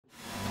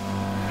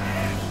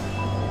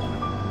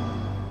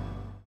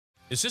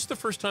Is this the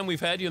first time we've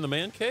had you in the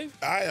man cave?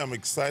 I am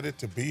excited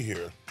to be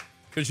here.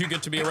 Because you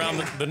get to be around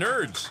the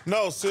nerds.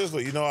 No,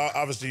 seriously. You know,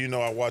 obviously,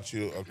 I watch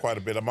you quite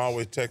a bit. I'm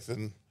always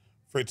texting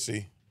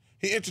Fritzy.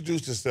 He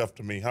introduced himself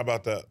to me. How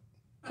about that?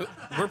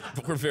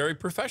 We're very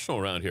professional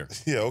around here.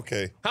 Yeah,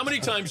 okay. How many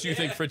times do you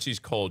think Fritzy's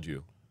called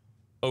you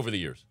over the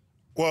years?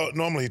 Well,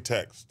 normally he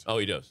texts. Oh,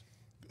 he does?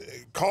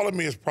 Calling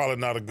me is probably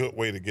not a good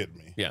way to get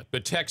me. Yeah,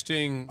 but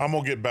texting... I'm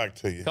going to get back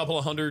to you. A couple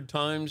of 100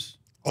 times?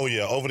 Oh,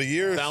 yeah, over the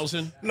years?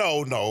 1,000?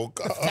 No.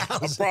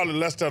 Probably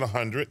less than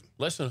 100.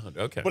 Less than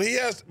 100, okay. But he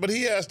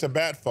has the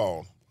bat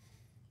phone.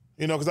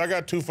 You know, because I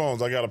got two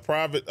phones. I got a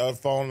private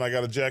phone and I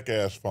got a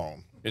jackass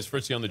phone. Is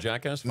Fritzy on the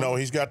jackass phone? No,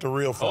 he's got the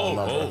real phone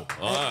number.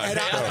 All right. And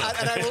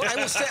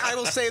I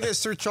will say this: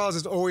 Sir Charles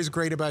is always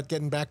great about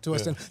getting back to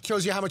us, and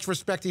shows you how much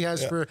respect he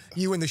has for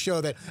you and the show.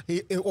 That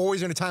he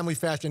always in a timely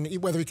fashion,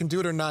 whether he can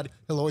do it or not,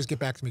 he'll always get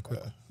back to me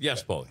quickly.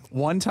 Yes, Paulie.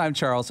 One time,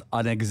 Charles,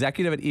 an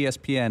executive at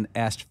ESPN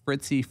asked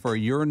Fritzy for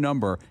your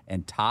number,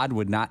 and Todd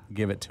would not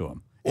give it to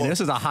him. And this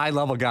is a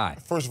high-level guy.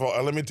 First of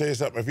all, let me tell you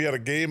something. If he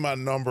had gave my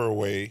number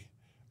away,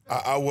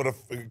 I would have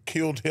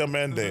killed him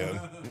and Dan.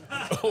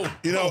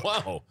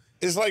 Wow.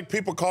 It's like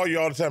people call you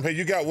all the time. Hey,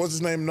 you got what's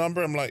his name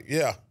number? I'm like,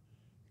 yeah.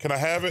 Can I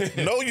have it?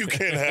 No, you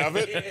can't have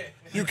it.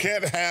 You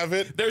can't have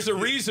it. There's a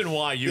reason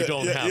why you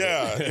don't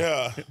have it.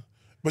 Yeah.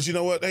 But you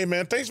know what? Hey,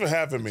 man, thanks for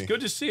having me. It's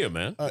good to see you,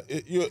 man.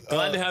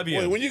 Glad to have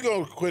you. When you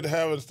going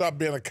to stop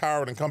being a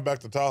coward and come back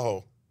to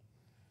Tahoe?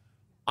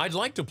 I'd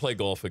like to play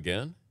golf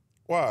again.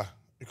 Why?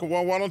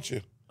 Well, why don't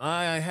you?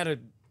 I had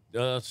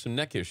some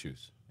neck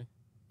issues. I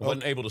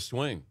wasn't able to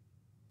swing.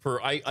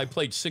 I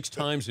played 6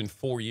 times in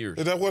 4 years.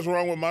 Is that what's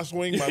wrong with my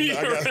swing?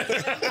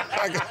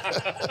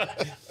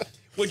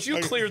 Would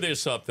you clear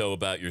this up, though,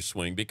 about your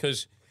swing?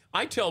 Because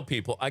I tell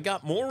people I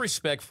got more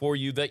respect for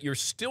you that you're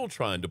still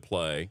trying to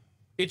play.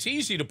 It's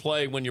easy to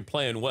play when you're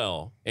playing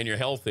well and you're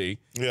healthy.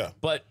 Yeah.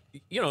 But,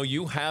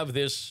 you have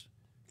this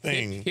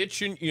thing.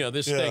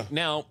 This thing.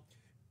 Now,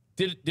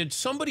 did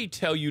somebody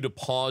tell you to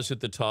pause at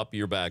the top of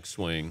your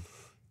backswing?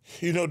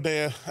 You know,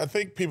 Dan, I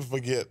think people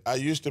forget I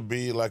used to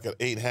be like an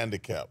 8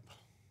 handicap.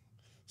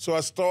 So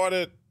I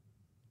started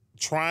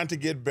trying to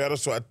get better.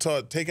 So I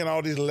taking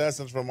all these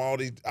lessons from all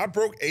these. I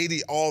broke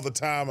 80 all the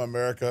time,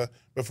 America,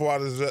 before I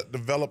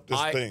developed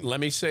this thing. Let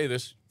me say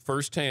this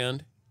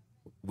firsthand.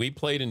 We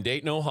played in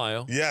Dayton,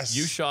 Ohio. Yes.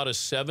 You shot a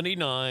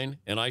 79,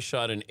 and I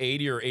shot an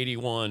 80 or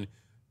 81.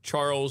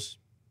 Charles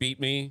beat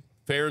me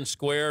fair and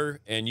square,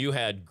 and you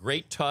had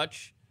great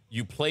touch.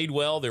 You played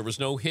well. There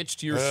was no hitch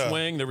to your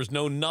swing. There was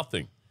no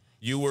nothing.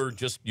 You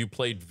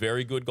played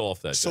very good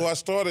golf that day. So I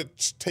started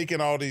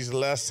taking all these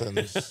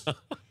lessons,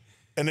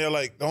 and they're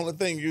like, the only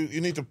thing,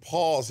 you need to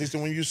pause. He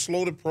said, when you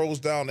slow the pros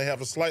down, they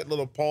have a slight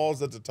little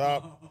pause at the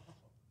top.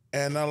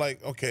 And I'm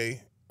like, okay.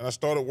 And I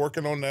started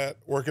working on that.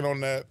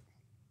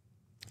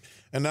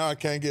 And now I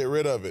can't get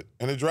rid of it.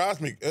 And it drives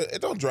me,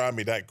 it don't drive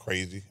me that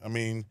crazy. I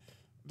mean,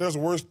 there's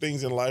worse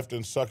things in life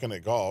than sucking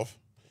at golf.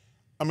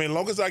 I mean, as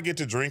long as I get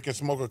to drink and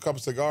smoke a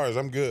couple cigars,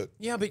 I'm good.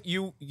 Yeah, but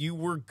you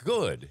were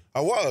good.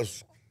 I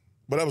was.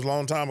 But that was a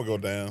long time ago,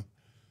 Dan.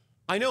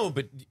 I know,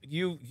 but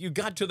you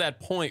got to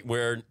that point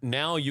where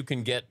now you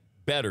can get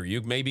better.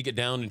 You maybe get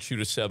down and shoot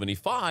a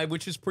 75,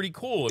 which is pretty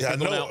cool. Yeah, I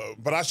know,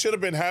 but I should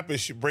have been happy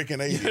breaking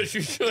 80. Yes,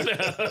 you should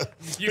have.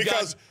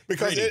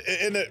 because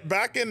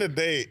back in the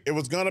day, it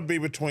was going to be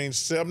between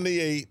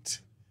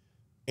 78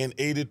 and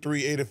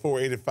 83,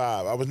 84,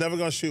 85. I was never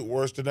going to shoot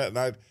worse than that.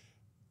 And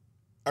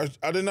I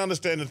didn't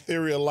understand the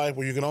theory of life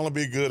where you can only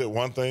be good at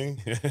one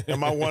thing. And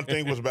my one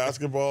thing was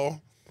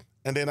basketball.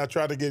 And then I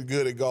tried to get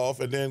good at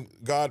golf, and then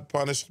God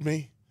punished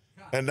me.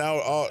 And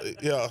now,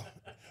 you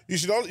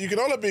can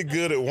only be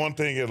good at one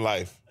thing in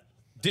life.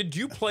 Did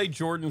you play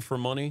Jordan for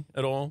money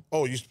at all?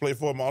 Oh, you used to play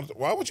for him.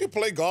 Why would you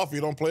play golf if you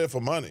don't play it for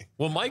money?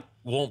 Well, Mike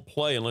won't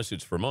play unless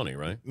it's for money,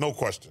 right? No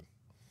question.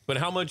 But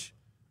how much?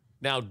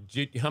 Now,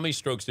 how many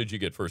strokes did you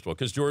get first of all?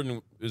 Because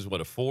Jordan is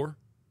what, a 4?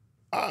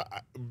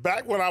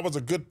 Back when I was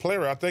a good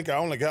player, I think I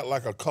only got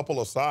like a couple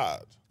of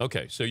sides.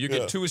 Okay, so you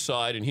get 2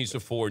 aside, and he's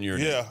a 4, and you're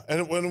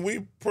and when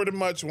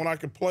I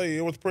could play,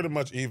 it was pretty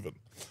much even.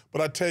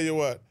 But I tell you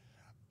what,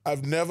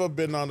 I've never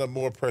been under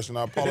more pressure. And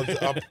I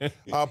apologize.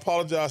 I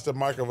apologize to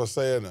Michael for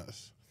saying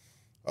this.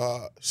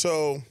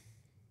 So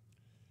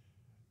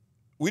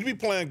we'd be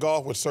playing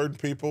golf with certain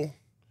people,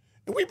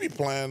 and we'd be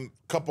playing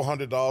a couple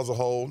 $100 a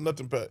hole,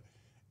 nothing but,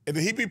 and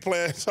then he'd be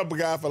playing some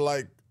guy for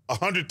like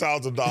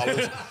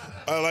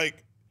 $100,000.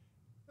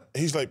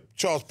 He's like,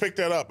 Charles, pick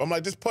that up. I'm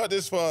like, just put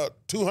this for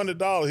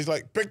 $200. He's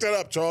like, pick that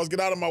up, Charles. Get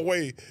out of my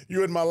way.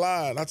 You're in my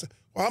line. I said,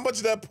 well, how much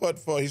is that putt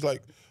for? He's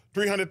like,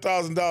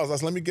 $300,000. I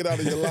said, let me get out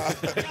of your line.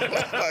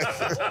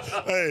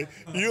 Hey,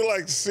 you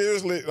like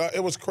seriously?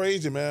 It was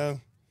crazy,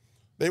 man.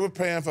 They were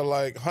paying for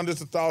like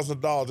hundreds of thousands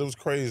of dollars. It was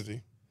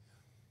crazy.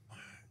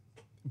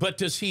 But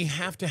does he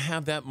have to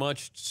have that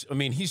much? I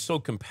mean, he's so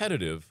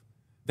competitive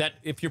that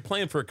if you're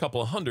playing for a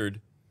couple of hundred,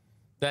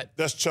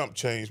 that's chump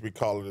change, we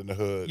call it in the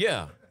hood.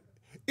 Yeah.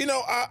 You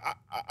know,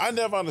 I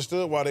never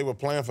understood why they were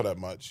playing for that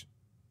much.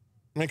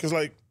 I mean, because,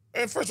 like,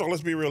 And first of all,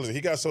 let's be realistic.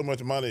 He got so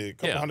much money, a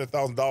couple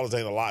 $100,000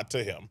 ain't a lot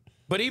to him.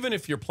 But even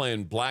if you're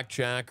playing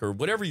blackjack or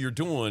whatever you're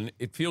doing,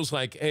 it feels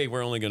like, hey,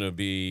 we're only going to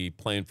be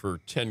playing for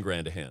 10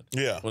 grand a hand.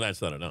 Yeah. Well,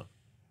 that's not enough.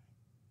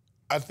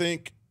 I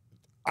think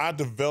I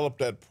developed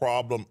that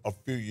problem a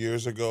few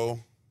years ago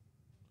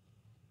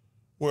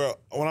where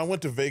when I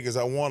went to Vegas,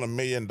 I won $1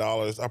 million.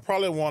 I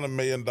probably won $1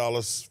 million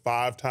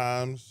 5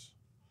 times,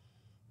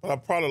 but I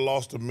probably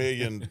lost $1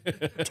 million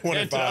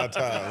 25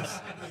 times.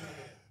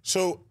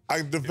 So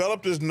I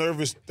developed this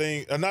nervous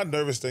thing, not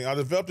nervous thing, I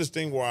developed this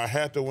thing where I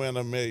had to win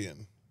 $1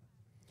 million.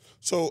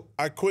 So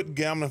I quit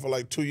gambling for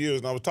like 2 years,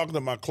 and I was talking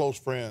to my close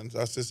friends.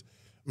 I said,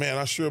 man,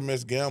 I sure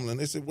miss gambling.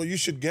 They said, well, you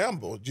should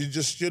gamble. You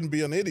just shouldn't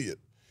be an idiot.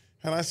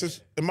 And I said,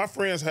 and my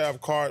friends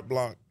have carte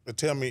blanche to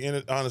tell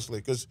me honestly,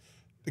 because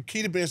the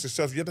key to being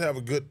successful, you have to have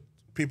a good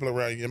people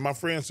around you. And my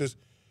friend says,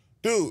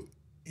 dude,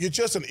 you're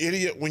just an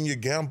idiot when you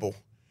gamble.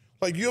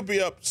 Like, you'll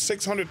be up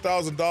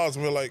 $600,000,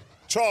 and we're like,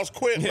 Charles,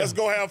 quit. Let's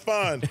go have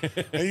fun.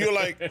 And you're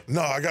like,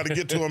 no, I got to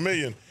get to $1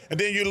 million. And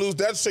then you lose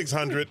that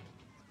 600,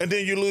 and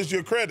then you lose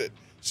your credit.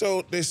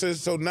 So they said,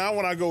 so now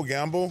when I go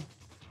gamble,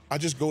 I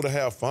just go to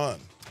have fun.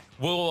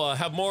 We'll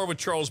have more with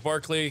Charles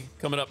Barkley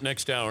coming up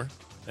next hour,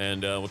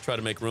 and we'll try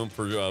to make room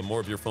for more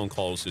of your phone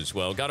calls as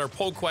well. Got our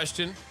poll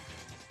question,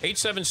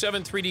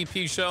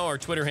 877-3DP-SHOW, our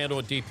Twitter handle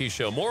at DP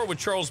Show. More with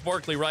Charles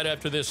Barkley right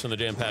after this on the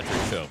Dan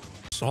Patrick Show.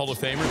 Hall of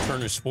Famer,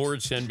 Turner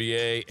Sports,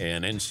 NBA,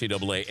 and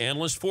NCAA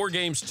analyst. 4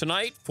 games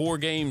tonight, 4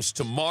 games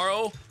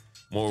tomorrow.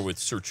 More with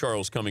Sir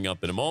Charles coming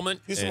up in a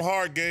moment. Here's some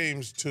hard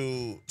games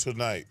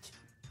tonight.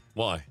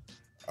 Why?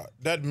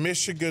 That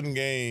Michigan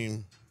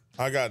game,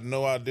 I got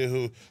no idea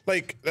who.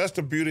 Like, that's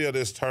the beauty of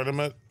this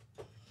tournament.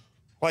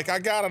 Like, I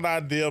got an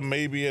idea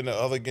maybe in the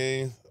other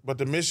game, but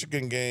the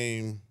Michigan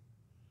game,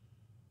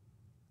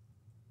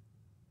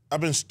 I've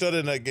been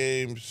studying that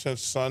game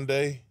since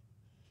Sunday,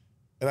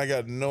 and I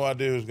got no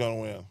idea who's going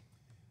to win.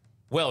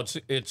 Well,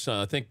 it's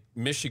I think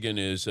Michigan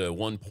is a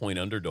 1-point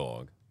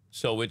underdog,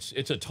 so it's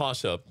a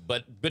toss-up.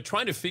 But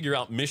trying to figure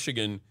out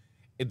Michigan,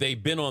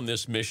 they've been on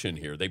this mission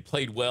here. They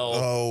played well.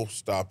 Oh,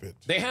 stop it.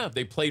 They have.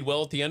 They played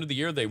well at the end of the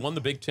year. They won the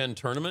Big Ten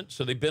tournament,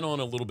 so they've been on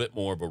a little bit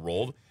more of a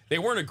roll. They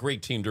weren't a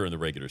great team during the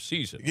regular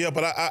season. Yeah,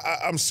 but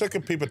I'm sick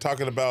of people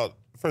talking about,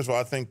 first of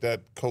all, I think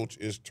that coach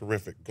is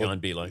terrific. John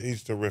Beeline.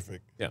 He's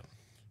terrific. Yeah.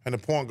 And the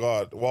point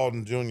guard,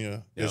 Walden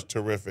Jr., is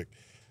terrific.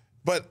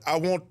 But I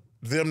want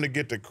them to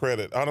get the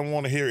credit. I don't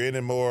want to hear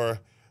any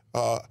more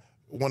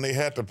when they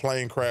had the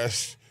plane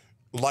crash.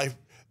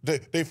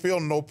 They feel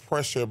no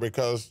pressure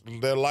because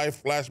their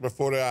life flashed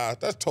before their eyes.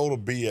 That's total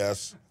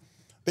BS.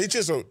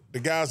 The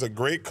guy's a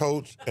great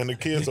coach, and the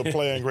kids are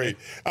playing great.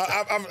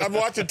 I'm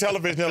watching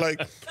television. They're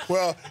like,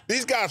 well,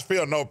 these guys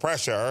feel no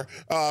pressure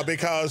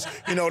because,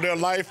 their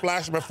life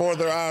flashed before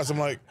their eyes. I'm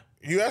like,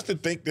 you have to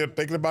think they're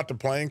thinking about the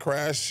plane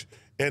crash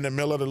in the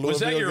middle of the Louisville Was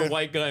that your game?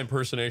 white guy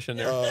impersonation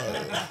there?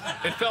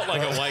 It felt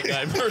like a white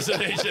guy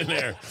impersonation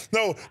there.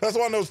 No, that's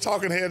one of those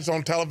talking heads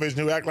on television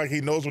who act like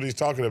he knows what he's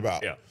talking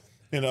about. Yeah.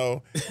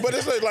 But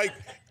it's like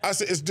I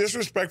said, it's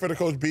disrespectful to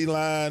Coach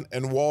Beeline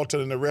and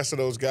Walton and the rest of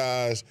those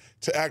guys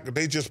to act like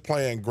they just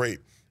playing great.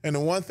 And the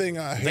one thing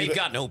I hate, They've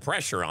got no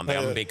pressure on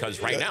them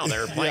because right now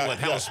they're playing with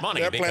house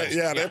money. They're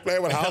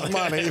playing with house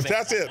money.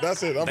 That's it.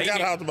 I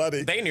forgot house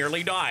money. They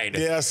nearly died.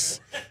 Yes.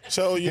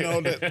 So,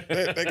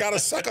 they got a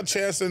second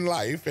chance in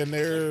life, and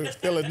they're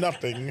feeling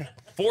nothing.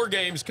 4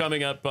 games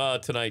coming up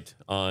tonight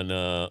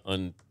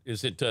on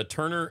is it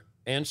Turner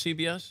and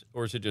CBS,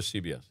 or is it just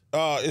CBS?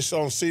 It's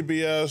on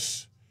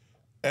CBS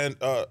and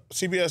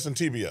CBS and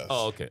TBS.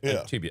 Oh, okay. Yeah.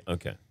 TBS.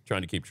 Okay.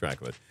 Trying to keep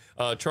track of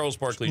it. Charles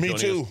Barkley Me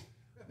joining too. us.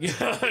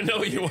 Yeah, I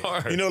know you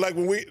are. Like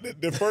when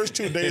the first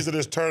 2 days of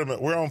this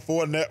tournament, we're on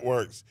 4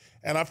 networks,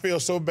 and I feel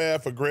so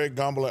bad for Greg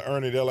Gumbel and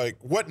Ernie. They're like,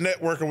 what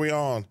network are we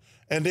on?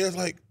 And they're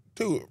like,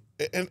 dude,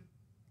 and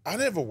I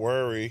never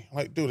worry.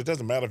 Like, dude, it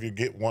doesn't matter if you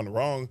get one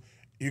wrong.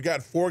 You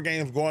got 4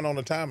 games going on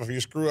the time if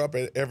you screw up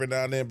every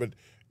now and then, but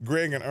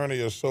Greg and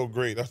Ernie are so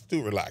great. Let's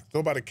do relax.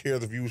 Nobody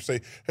cares if you say,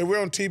 hey, we're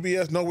on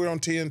TBS. No, we're on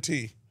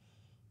TNT.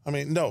 I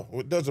mean, no,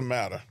 it doesn't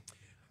matter.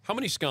 How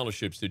many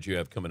scholarships did you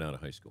have coming out of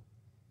high school?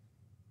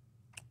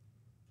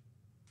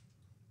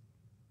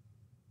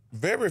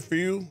 Very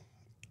few,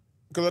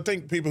 because I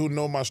think people who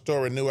know my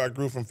story knew I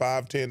grew from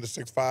 5'10"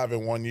 to 6'5"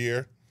 in 1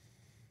 year.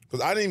 Because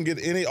I didn't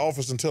get any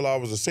offers until I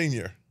was a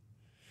senior.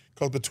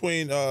 Because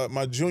between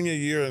my junior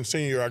year and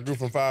senior year, I grew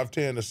from 5'10"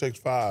 to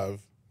 6'5".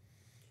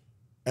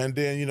 And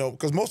then,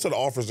 because most of the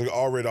offers are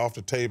already off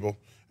the table.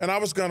 And I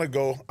was going to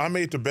go. I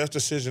made the best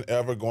decision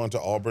ever going to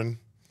Auburn.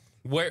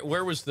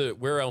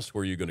 Where else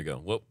were you going to go?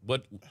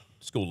 What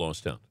school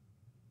lost out?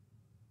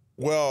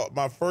 Well,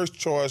 my first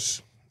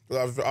choice,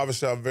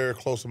 obviously I'm very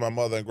close to my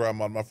mother and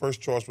grandmother. My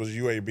first choice was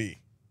UAB,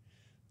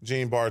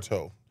 Gene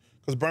Bartow.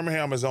 Because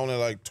Birmingham is only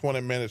like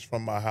 20 minutes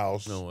from my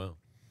house. Oh, wow.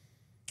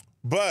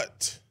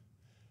 But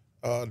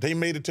they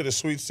made it to the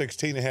Sweet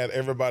 16 and had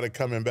everybody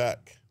coming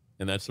back.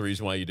 And that's the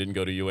reason why you didn't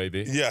go to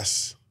UAB?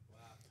 Yes. Wow.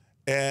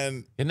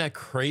 And isn't that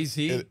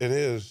crazy? It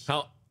is.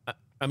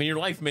 Your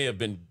life may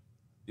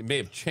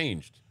have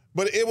changed.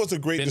 But it was a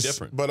great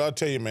different. But I'll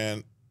tell you,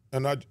 man,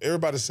 and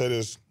everybody said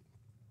this,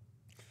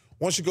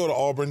 once you go to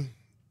Auburn,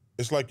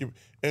 it's like you,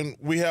 and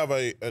we have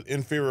an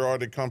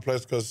inferiority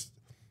complex because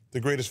the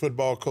greatest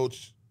football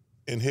coach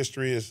in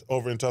history is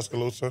over in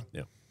Tuscaloosa.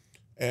 Yeah.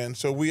 And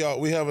so we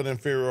have an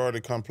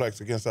inferiority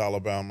complex against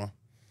Alabama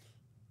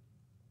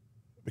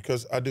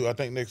because I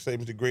think Nick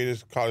Saban's the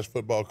greatest college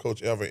football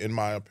coach ever, in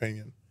my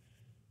opinion.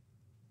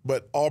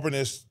 But Auburn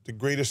is the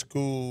greatest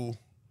school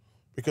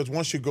because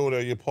once you go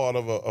there, you're part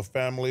of a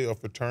family, a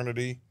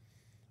fraternity.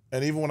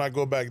 And even when I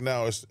go back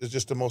now, it's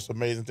just the most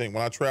amazing thing.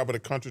 When I travel the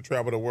country,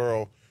 travel the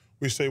world,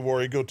 we say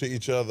War Eagle to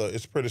each other.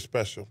 It's pretty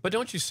special. But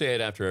don't you say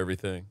it after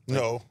everything?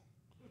 No.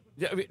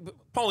 Yeah, I mean,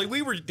 Paulie,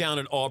 we were down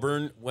at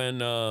Auburn when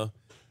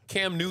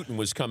Cam Newton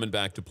was coming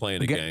back to play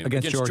in a game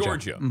against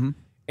Georgia. Mm-hmm.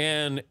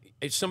 And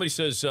somebody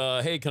says,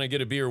 hey, can I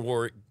get a beer,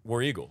 War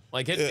Eagle?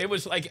 Like, it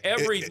was like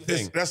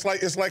everything.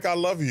 It's like I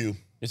love you.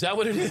 Is that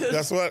what it is?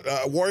 That's what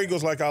War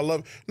Eagle's like. I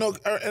love. No,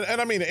 and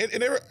I mean,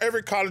 and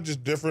every college is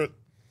different,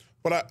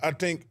 but I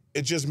think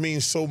it just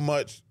means so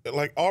much.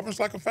 Like Auburn's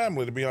like a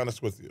family, to be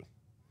honest with you.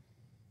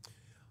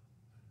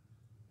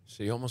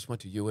 So you almost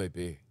went to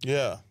UAB.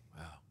 Yeah.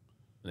 Wow.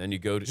 And then you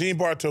go to Gene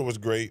Bartow was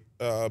great,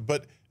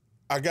 but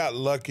I got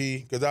lucky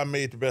because I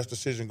made the best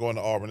decision going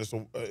to Auburn.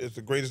 It's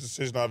the greatest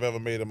decision I've ever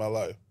made in my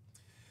life.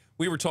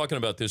 We were talking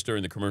about this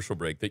during the commercial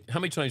break.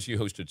 How many times you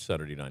hosted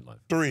Saturday Night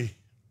Live? 3.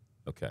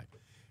 Okay.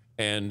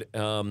 And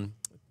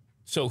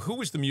so who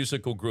was the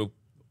musical group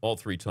all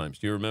 3 times?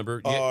 Do you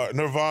remember?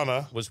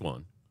 Nirvana was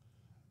one.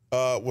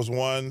 Was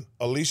one.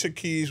 Alicia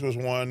Keys was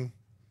one.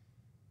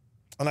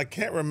 And I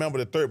can't remember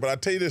the third, but I'll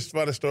tell you this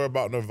funny story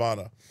about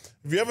Nirvana.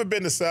 If you ever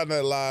been to Saturday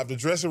Night Live, the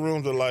dressing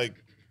rooms are like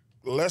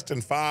less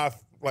than 5,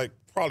 like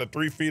probably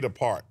 3 feet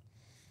apart.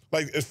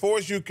 Like as far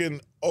as you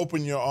can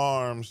open your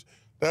arms,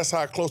 that's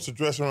how close the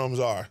dressing rooms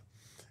are.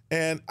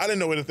 And I didn't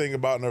know anything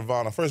about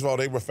Nirvana. First of all,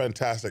 they were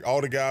fantastic.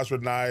 All the guys were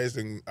nice,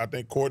 and I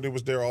think Courtney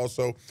was there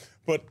also.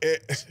 But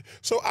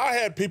so I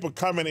had people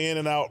coming in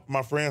and out,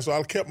 my friends, so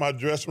I kept my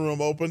dressing room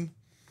open.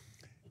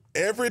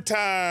 Every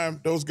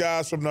time those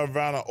guys from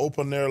Nirvana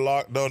opened their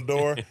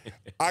door,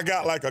 I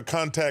got like a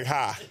contact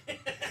high.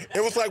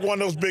 It was like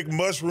one of those big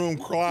mushroom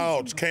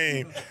clouds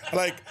came.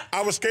 Like,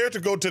 I was scared to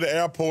go to the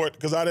airport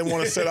because I didn't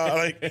want to sit out.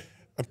 Like,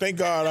 thank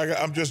God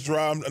I'm just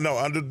driving.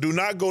 No, do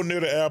not go near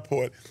the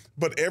airport.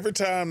 But every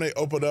time they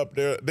opened up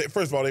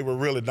first of all, they were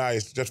really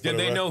nice. Did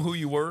they know who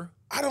you were?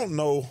 I don't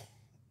know.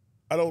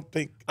 I don't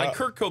think.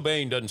 Kurt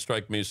Cobain doesn't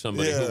strike me as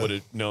somebody who would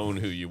have known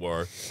who you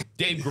are.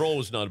 Dave Grohl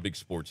is not a big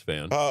sports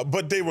fan.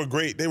 But they were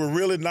great. They were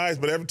really nice.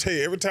 But every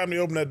time they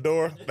opened that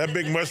door, that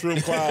big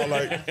mushroom cloud,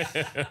 like.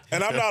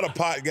 And I'm not a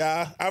pot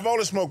guy. I've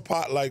only smoked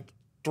pot like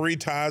 3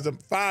 times,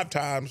 5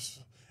 times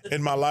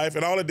in my life,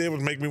 and all it did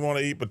was make me want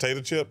to eat potato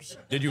chips.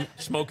 Did you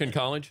smoke in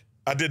college?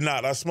 I did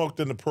not. I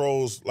smoked in the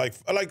pros. Like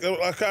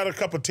I got a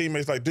couple of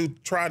teammates like,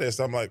 dude, try this.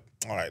 I'm like,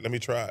 all right, let me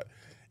try it.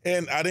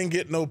 And I didn't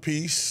get no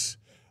peace.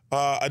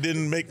 I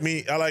didn't make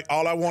me.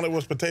 All I wanted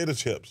was potato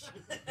chips.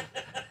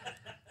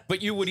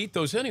 But you would eat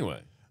those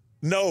anyway.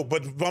 No,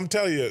 but I'm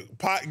telling you,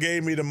 pot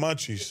gave me the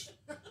munchies.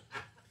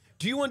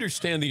 Do you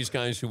understand these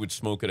guys who would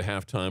smoke at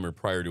halftime or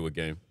prior to a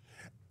game?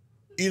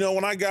 You know,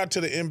 when I got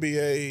to the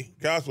NBA,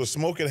 guys would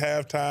smoke at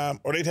halftime,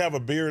 or they'd have a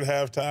beer at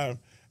halftime,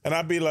 and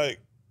I'd be like,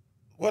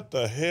 what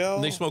the hell?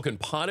 And they smoking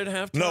pot at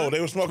halftime? No,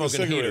 they were smoking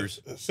cigarettes.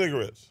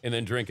 Cigarettes. And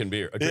then drinking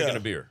beer. Drinking a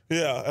beer.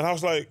 Yeah, and I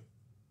was like,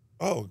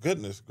 oh,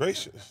 goodness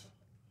gracious.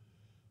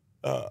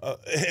 But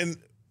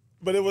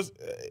it was,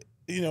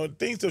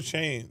 things have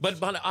changed. But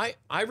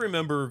I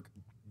remember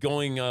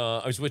going,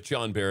 I was with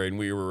John Barry, and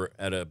we were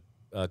at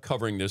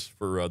covering this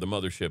for the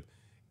Mothership,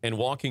 and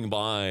walking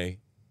by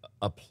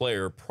a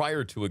player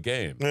prior to a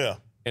game. Yeah.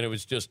 And it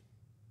was just,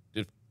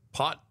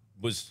 pot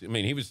was,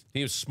 he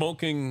was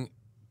smoking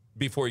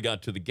before he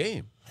got to the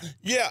game.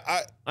 Yeah.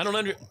 I don't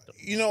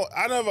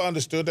I never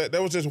understood that.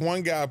 There was this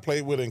one guy I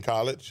played with in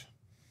college.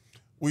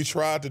 We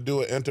tried to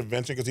do an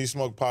intervention because he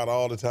smoked pot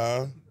all the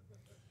time.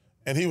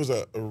 And he was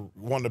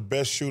one of the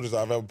best shooters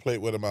I've ever played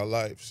with in my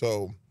life.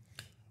 So,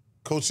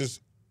 coaches,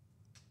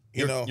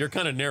 you're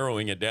kind of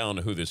narrowing it down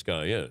to who this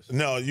guy is.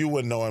 No, you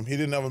wouldn't know him. He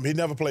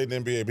never played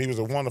in the NBA, but he was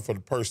a wonderful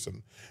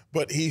person.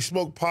 But he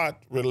smoked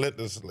pot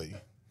relentlessly.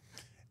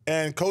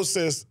 And coach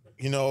says,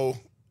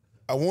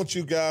 I want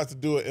you guys to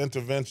do an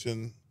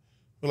intervention.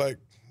 We're like,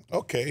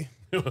 okay.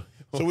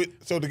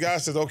 So the guy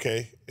says,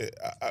 okay,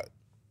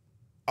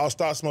 I'll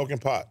start smoking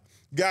pot.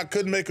 Guy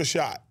couldn't make a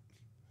shot.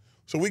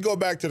 So we go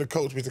back to the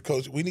coach. We said,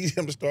 Coach, we need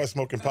him to start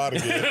smoking pot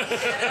again.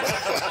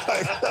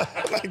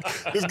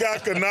 like, this guy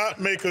could not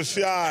make a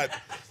shot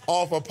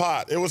off a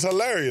pot. It was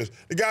hilarious.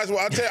 The guys,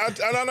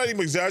 I'm not even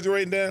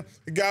exaggerating there.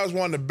 The guy was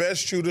one of the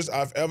best shooters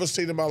I've ever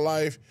seen in my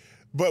life.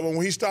 But when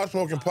he stopped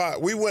smoking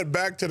pot, we went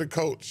back to the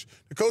coach.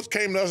 The coach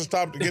came to us and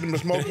stopped to get him to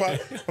smoke pot.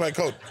 We're like,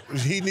 Coach,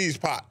 he needs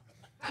pot.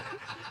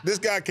 This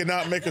guy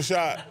cannot make a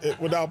shot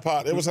without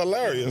pot. It was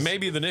hilarious.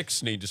 Maybe the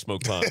Knicks need to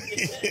smoke pot.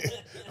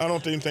 I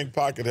don't even think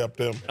pot could help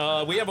them.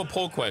 We have a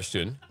poll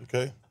question.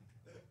 Okay.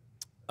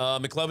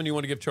 McLevin, you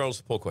want to give Charles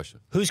the poll question?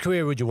 Whose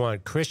career would you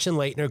want? Christian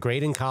Laettner,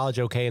 great in college,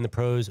 okay in the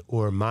pros,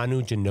 or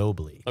Manu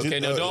Ginobili? Okay,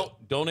 now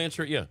don't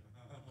answer it yet.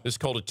 This is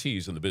called a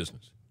tease in the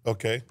business.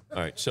 Okay.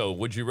 All right, so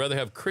would you rather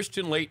have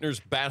Christian Laettner's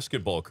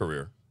basketball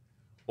career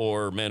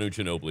or Manu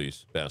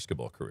Ginobili's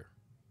basketball career?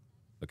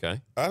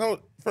 Okay?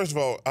 First of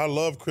all, I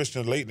love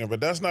Christian Laettner, but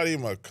that's not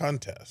even a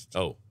contest.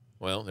 Oh,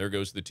 well, there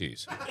goes the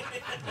tease. All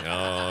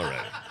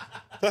right.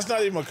 That's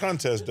not even a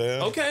contest,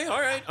 Dan. Okay, all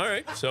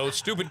right. So,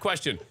 stupid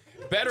question.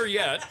 Better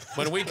yet,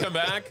 when we come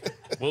back,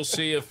 we'll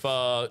see if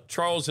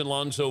Charles and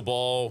Lonzo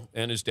Ball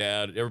and his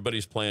dad,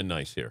 everybody's playing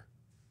nice here.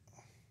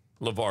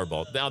 LeVar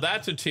Ball. Now,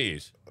 that's a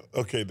tease.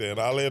 Okay, Dan.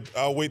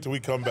 I'll wait till we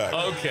come back.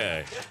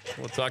 Okay.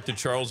 We'll talk to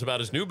Charles about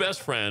his new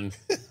best friend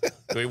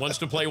who he wants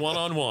to play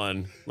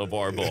one-on-one,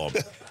 LeVar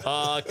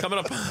Ball. Coming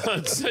up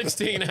on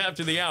 16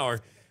 after the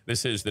hour,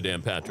 this is the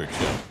Dan Patrick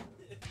Show.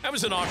 That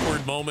was an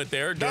awkward moment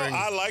there during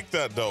I like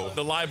that, though.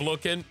 the live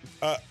look-in.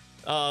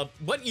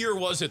 What year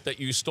was it that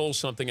you stole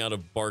something out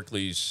of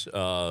Barkley's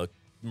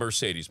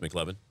Mercedes,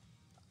 McLevin?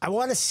 I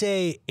want to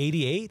say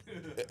 88.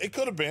 It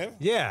could have been.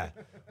 Yeah.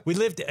 We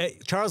lived,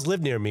 Charles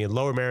lived near me in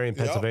Lower Merion,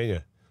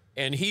 Pennsylvania.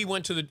 And you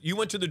went to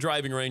the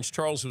driving range.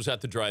 Charles was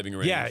at the driving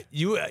range. Yeah.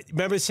 You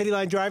remember City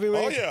Line driving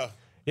range? Oh, yeah.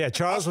 Yeah,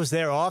 Charles was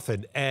there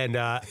often, and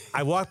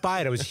I walked by,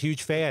 and I was a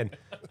huge fan.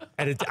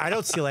 And I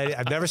don't steal anything.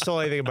 I've never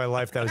stolen anything in my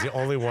life. That was the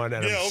only one,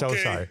 and I'm so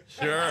sorry.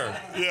 Sure.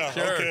 Yeah,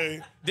 Sure.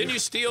 okay. Didn't you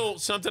steal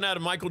something out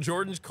of Michael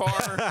Jordan's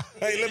car?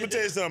 Hey, let me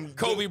tell you something.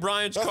 Kobe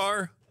Bryant's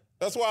car?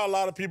 That's why a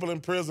lot of people in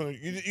prison,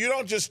 you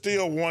don't just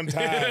steal one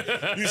time.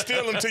 You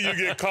steal until you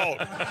get caught.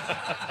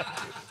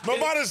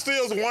 Nobody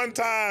steals one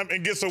time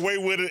and gets away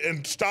with it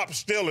and stops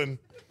stealing.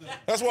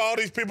 That's why all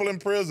these people in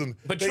prison.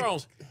 But,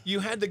 Charles, you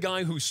had the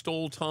guy who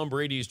stole Tom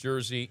Brady's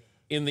jersey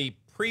in the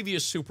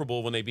previous Super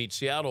Bowl when they beat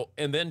Seattle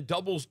and then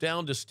doubles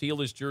down to steal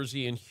his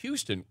jersey in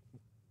Houston.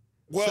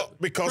 Well, So,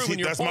 because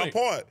that's my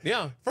point.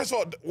 Yeah. First of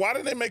all, why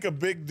did they make a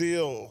big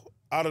deal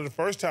out of the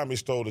first time he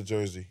stole the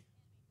jersey?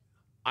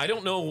 I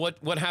don't know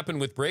what happened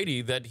with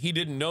Brady, that he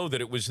didn't know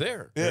that it was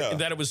there,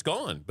 that it was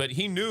gone. But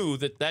he knew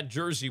that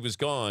jersey was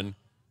gone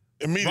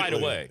immediately, right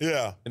away.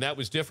 Yeah. And that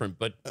was different.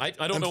 But I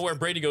don't know where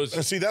Brady goes.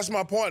 And see, that's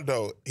my point,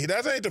 though.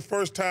 That ain't the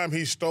first time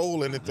he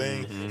stole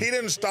anything. He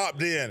didn't stop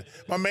then.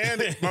 My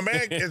man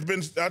has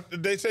been,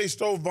 they say he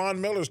stole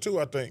Von Miller's too,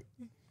 I think.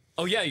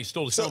 Oh, yeah, he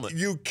stole his So helmet.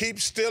 you keep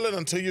stealing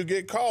until you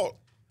get caught.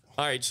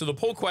 All right, so the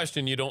poll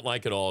question you don't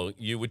like at all,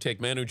 you would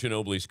take Manu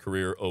Ginobili's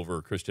career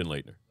over Christian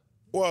Laettner.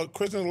 Well,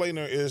 Christian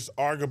Laettner is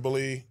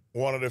arguably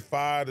one of the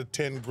 5 to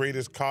 10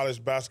 greatest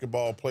college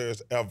basketball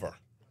players ever.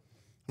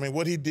 I mean,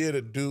 what he did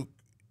at Duke,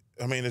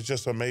 I mean, it's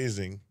just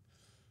amazing.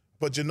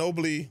 But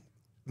Ginobili,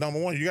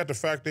 number one, you got to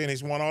factor in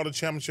he's won all the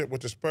championship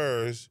with the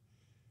Spurs,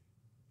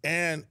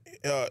 and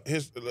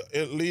his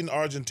leading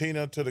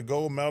Argentina to the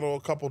gold medal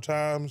a couple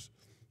times.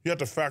 You have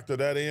to factor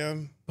that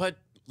in. But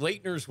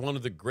Laettner's one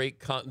of the great,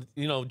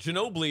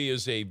 Ginobili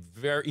is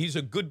he's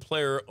a good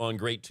player on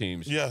great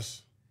teams.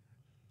 Yes.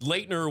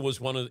 Laettner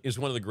is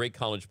one of the great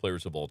college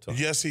players of all time.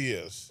 Yes, he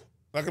is.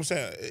 Like I'm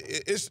saying,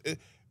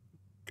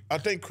 I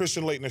think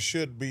Christian Laettner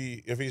should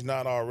be, if he's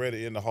not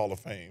already, in the Hall of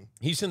Fame.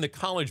 He's in the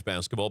college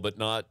basketball, but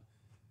not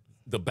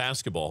the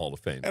Basketball Hall of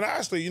Fame. And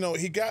actually,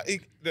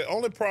 the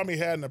only problem he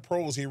had in the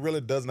pros, he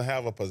really doesn't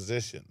have a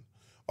position.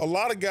 A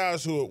lot of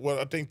guys what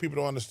I think people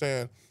don't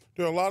understand,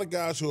 there are a lot of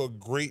guys who are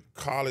great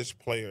college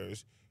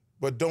players,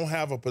 but don't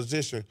have a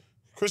position.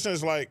 Christian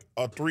is like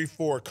a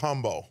 3-4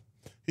 combo.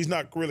 He's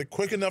not really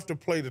quick enough to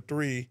play the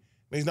 3, and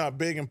he's not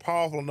big and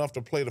powerful enough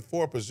to play the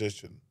 4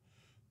 position.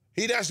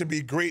 He'd actually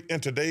be great in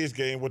today's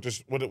game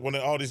when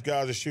all these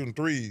guys are shooting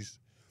threes.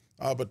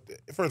 But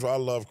first of all, I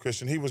love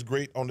Christian. He was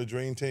great on the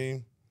Dream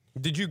Team.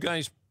 Did you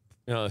guys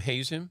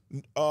haze him?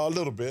 A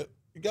little bit.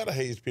 You got to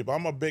haze people.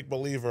 I'm a big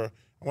believer.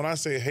 When I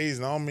say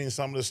hazing, I don't mean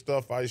some of the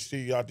stuff I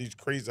see out these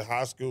crazy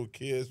high school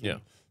kids. Yeah.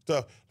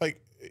 Stuff.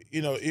 Like,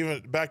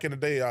 even back in the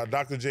day,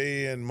 Dr.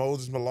 J and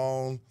Moses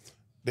Malone,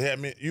 they had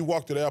me. You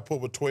walked to the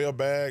airport with 12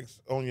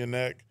 bags on your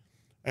neck.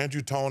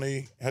 Andrew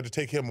Toney had to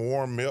take him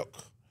warm milk.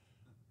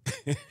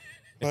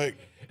 Like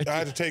I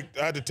had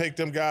to take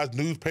them guys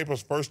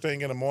newspapers first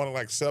thing in the morning,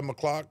 like 7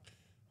 o'clock.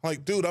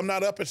 Like, dude, I'm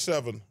not up at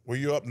 7. Well,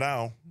 you're up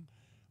now.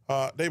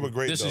 They were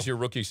great. This is your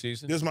rookie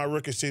season? This is my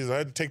rookie season. I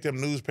had to take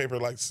them newspaper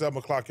like 7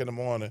 o'clock in the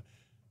morning.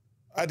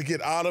 I had to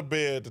get out of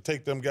bed to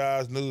take them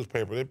guys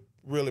newspaper. It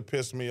really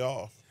pissed me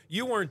off.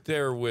 You weren't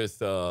there with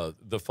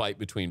the fight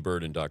between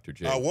Bird and Dr.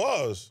 J. I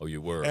was. Oh, you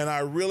were. And I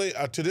really,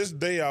 to this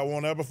day, I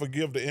won't ever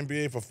forgive the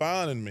NBA for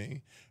fining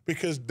me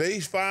because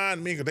they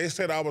fined me because they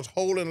said I was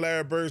holding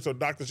Larry Bird so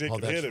Dr. J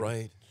could hit him.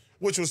 Right.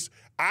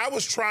 I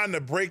was trying to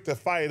break the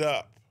fight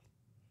up.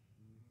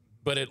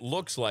 But it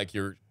looks like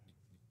you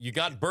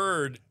got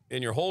Bird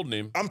and you're holding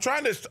him. I'm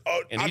trying to.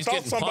 I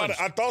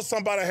thought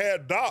somebody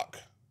had Doc.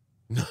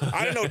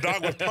 I didn't know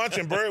Doc was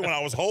punching Bird when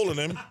I was holding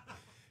him.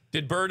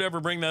 Did Bird ever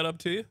bring that up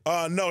to you?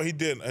 No, he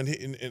didn't,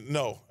 and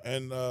no,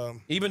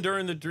 and even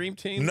during the Dream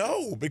Team.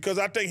 No, because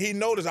I think he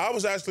noticed. I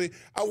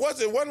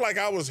wasn't like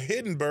I was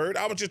hitting Bird.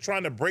 I was just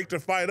trying to break the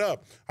fight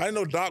up. I didn't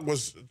know Doc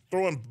was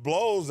throwing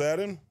blows at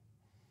him.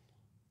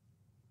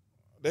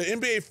 The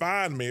NBA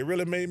fined me. It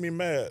really made me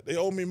mad. They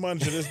owe me money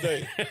to this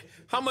day.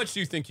 How much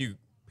do you think you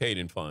paid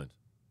in fines?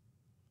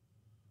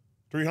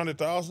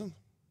 $300,000.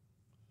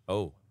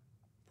 Oh,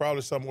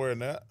 probably somewhere in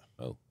that.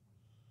 Oh,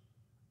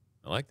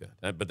 I like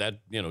that. But that,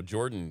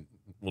 Jordan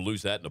will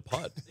lose that in a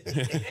putt.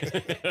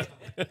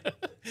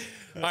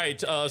 All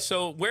right.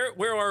 So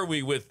where are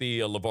we with the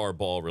LeVar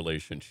Ball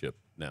relationship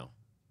now?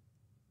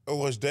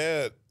 Oh, his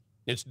dad.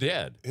 It's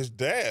dead. His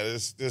dad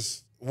is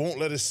just won't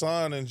let his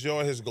son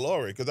enjoy his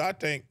glory, because I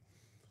think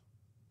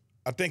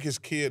his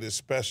kid is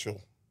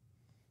special.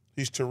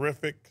 He's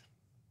terrific.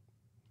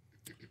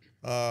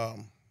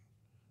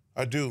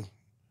 I do.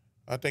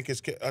 I think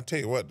his kid. I tell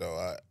you what,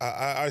 though.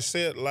 I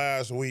said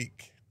last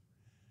week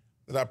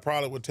that I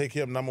probably would take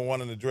him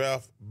 #1 in the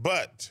draft,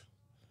 but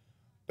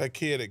that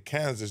kid at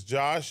Kansas,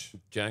 Josh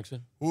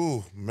Jackson.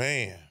 Ooh,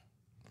 man.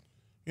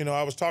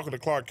 I was talking to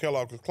Clark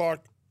Kellogg, because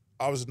Clark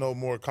obviously knows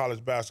more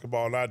college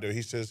basketball than I do.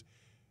 He says,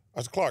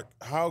 I said, Clark,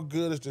 how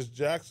good is this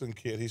Jackson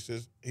kid? He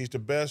says, he's the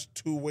best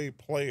two-way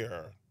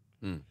player.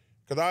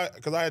 Because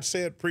I had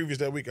said previous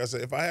that week, I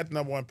said, if I had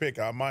the #1 pick,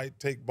 I might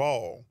take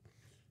Ball.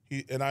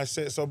 I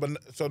said, so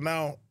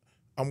now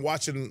I'm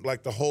watching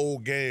like the whole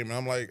game, and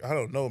I'm like, I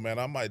don't know, man.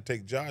 I might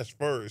take Josh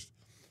first,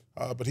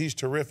 but he's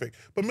terrific.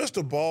 But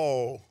Mr.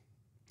 Ball,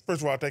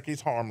 first of all, I think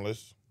he's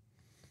harmless.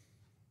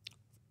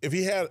 If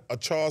he had a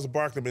Charles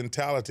Barkley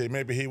mentality,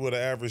 maybe he would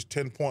have averaged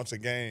 10 points a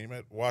game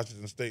at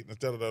Washington State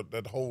instead of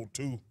that whole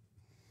 2.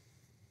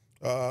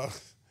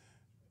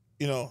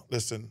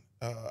 Listen,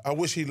 I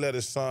wish he let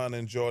his son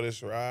enjoy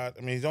this ride.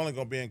 I mean, he's only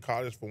going to be in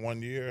college for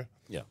 1 year.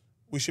 Yeah.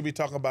 We should be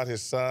talking about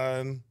his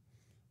son.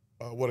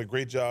 What a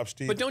great job,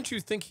 Steve. But don't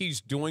you think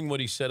he's doing what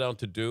he set out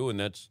to do, and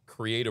that's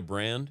create a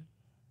brand?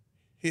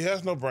 He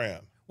has no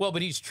brand. Well,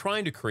 but he's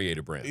trying to create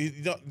a brand.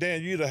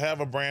 Dan, you either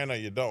have a brand or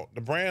you don't. The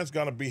brand's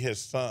going to be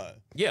his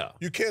son. Yeah.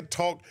 You can't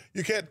talk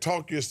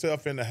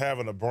yourself into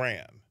having a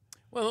brand.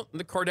 Well,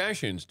 the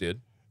Kardashians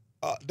did.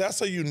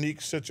 That's a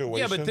unique situation.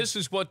 Yeah, but this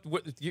is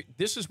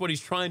what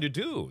he's trying to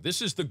do.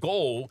 This is the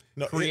goal: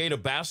 create a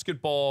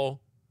basketball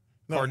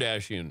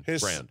Kardashian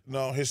brand.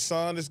 No, his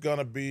son is going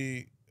to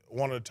be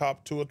one of the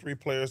top 2 or 3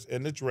 players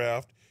in the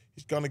draft.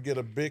 He's going to get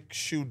a big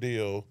shoe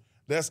deal.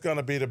 That's going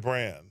to be the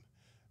brand.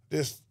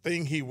 This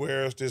thing he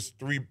wears, this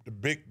 3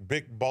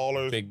 big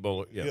ballers. Big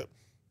baller, yeah.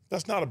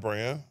 That's not a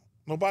brand.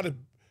 Nobody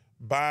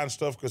buying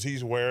stuff because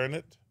he's wearing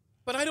it.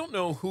 But I don't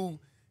know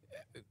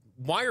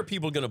why are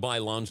people going to buy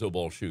Lonzo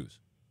Ball shoes?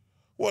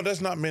 Well,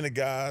 there's not many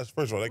guys.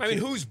 First of all, I mean,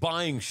 who's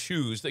buying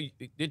shoes?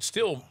 It's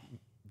still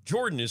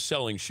Jordan is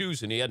selling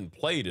shoes, and he hadn't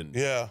played in.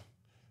 Yeah,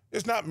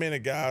 it's not many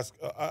guys.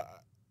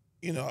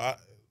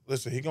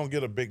 Listen, he's gonna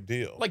get a big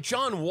deal. Like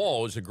John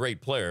Wall is a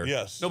great player.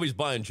 Yes, nobody's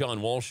buying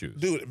John Wall shoes.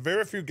 Dude,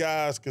 very few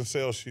guys can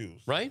sell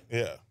shoes. Right?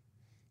 Yeah.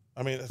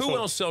 I mean, who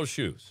else sells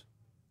shoes?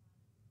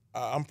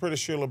 I'm pretty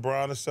sure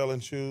LeBron is selling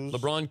shoes.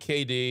 LeBron,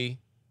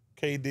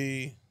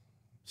 KD,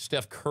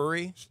 Steph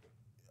Curry.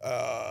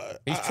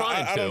 He's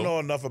trying to. I don't know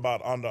enough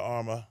about Under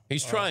Armour.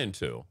 He's trying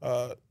to.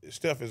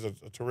 Steph is a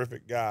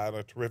terrific guy and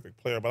a terrific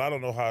player, but I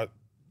don't know how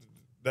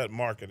that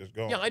market is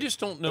going. Yeah, I just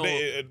don't know.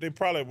 They would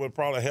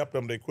probably help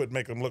them. They quit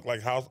making them look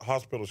like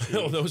hospital shoes.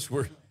 No, those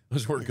were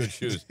good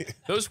shoes.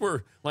 Those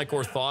were like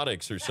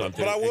orthotics or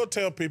something. But I will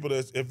tell people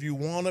this: if you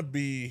want to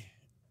be,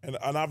 and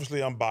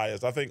obviously I'm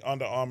biased, I think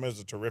Under Armour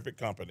is a terrific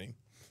company.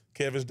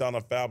 Kevin's done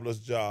a fabulous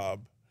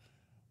job.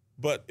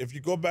 But if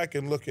you go back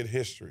and look at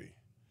history,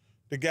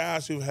 the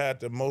guys who've had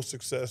the most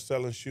success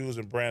selling shoes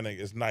and branding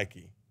is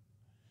Nike.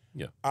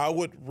 Yeah. I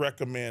would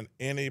recommend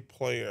any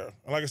player,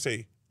 and like I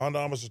say, Under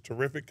Armour is a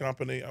terrific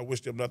company. I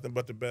wish them nothing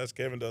but the best.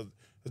 Kevin has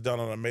done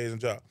an amazing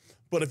job.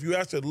 But if you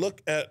actually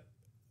look at,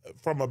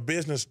 from a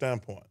business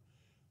standpoint,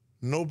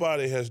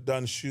 nobody has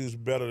done shoes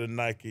better than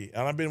Nike.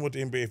 And I've been with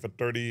the NBA for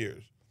 30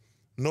 years.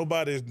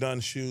 Nobody has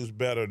done shoes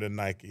better than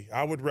Nike.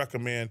 I would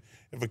recommend,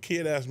 if a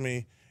kid asks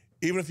me,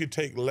 even if you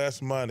take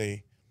less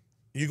money,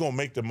 you're going to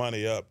make the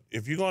money up.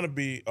 If you're going to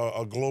be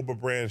a global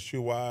brand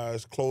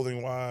shoe-wise,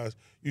 clothing-wise,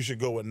 you should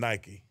go with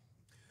Nike.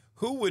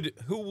 Who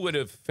would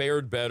have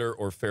fared better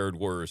or fared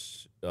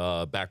worse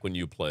back when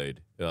you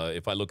played?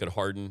 If I look at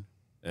Harden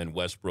and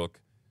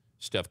Westbrook,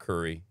 Steph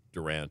Curry,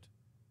 Durant.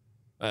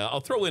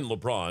 I'll throw in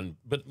LeBron,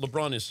 but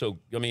LeBron is so.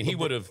 I mean, he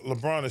would have.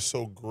 LeBron is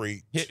so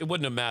great. It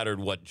wouldn't have mattered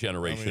what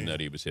generation that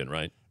he was in,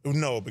 right?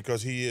 No,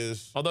 because he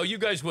is. Although you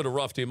guys would have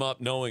roughed him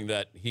up, knowing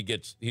that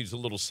he's a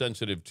little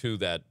sensitive to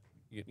that.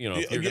 If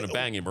you're going to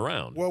bang him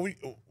around. Well, we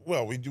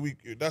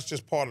that's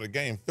just part of the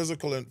game.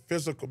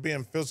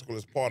 Being physical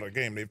is part of the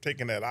game. They've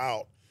taken that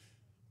out.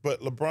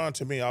 But LeBron,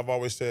 to me, I've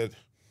always said,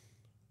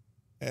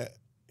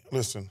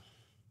 listen,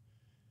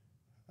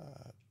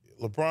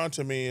 LeBron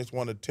to me is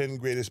one of the 10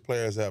 greatest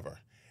players ever.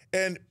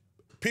 And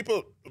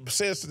people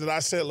say that I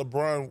said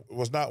LeBron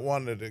was not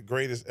one of the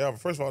greatest ever.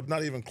 First of all,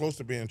 not even close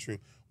to being true.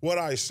 What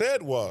I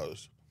said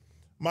was,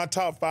 my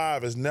top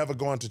 5 is never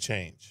going to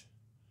change.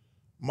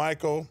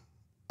 Michael,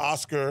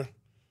 Oscar,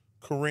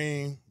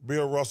 Kareem,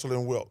 Bill Russell,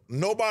 and Wilt.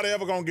 Nobody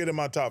ever going to get in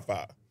my top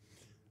 5.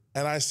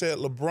 And I said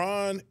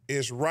LeBron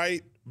is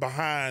right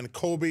behind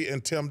Kobe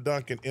and Tim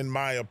Duncan, in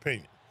my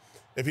opinion.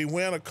 If he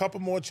win a couple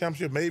more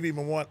championships, maybe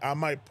even one, I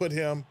might put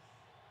him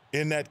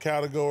in that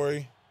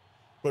category.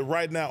 But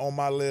right now on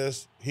my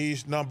list,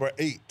 he's number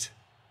 8.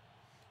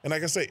 And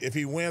like I say, if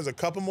he wins a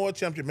couple more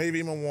championships, maybe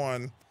even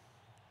one,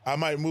 I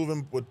might move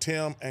him with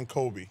Tim and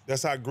Kobe.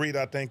 That's how great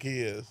I think he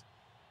is.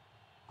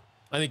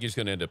 I think he's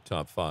going to end up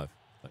top 5.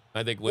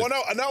 I think. With,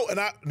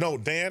 no,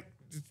 Dan.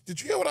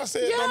 Did you hear what I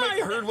said? Yeah,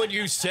 I heard what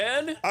you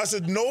said. I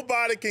said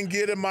nobody can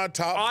get in my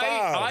top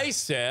 5. I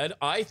said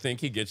I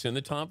think he gets in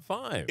the top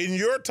 5. In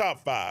your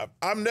top 5,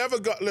 I'm never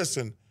going.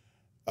 Listen,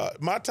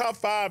 my top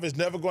 5 is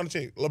never going to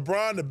change.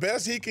 LeBron, the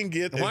best he can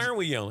get. Why are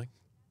we yelling?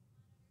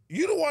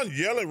 You the one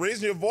yelling,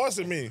 raising your voice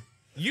at me.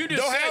 You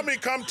just don't have me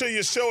come to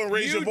your show and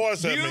raise your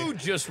voice at me. You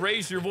just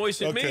raised your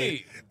voice at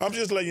me. I'm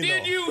just letting you know.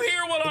 Did you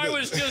hear what I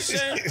was just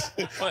saying?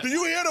 Do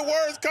you hear the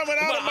words coming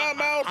out of my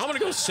mouth? I'm going to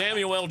go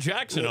Samuel L.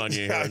 Jackson on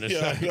you here in a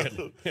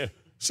second.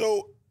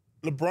 So,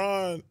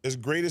 LeBron, as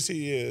great as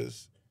he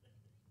is,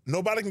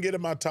 nobody can get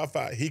in my top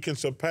 5. He can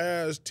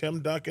surpass Tim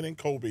Duncan and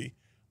Kobe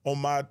on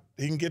my.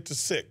 He can get to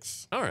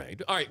 6. All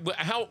right.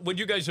 How would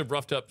you guys have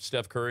roughed up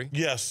Steph Curry?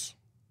 Yes.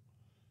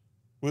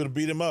 We would have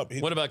beat him up.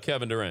 What about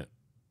Kevin Durant?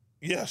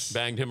 Yes.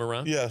 Banged him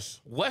around?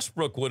 Yes.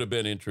 Westbrook would have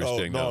been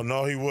interesting.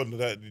 No, he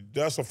wouldn't.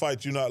 That's a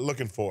fight you're not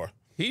looking for.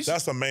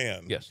 That's a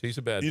man. Yes, he's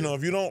a bad dude. dude.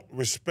 If you don't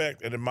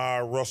respect and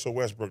admire Russell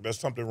Westbrook, there's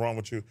something wrong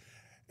with you.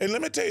 And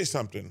let me tell you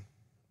something.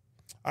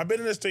 I've been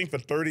in this thing for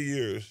 30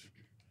 years.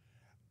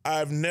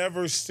 I've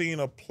never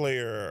seen a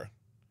player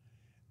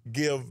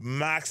give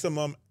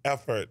maximum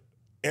effort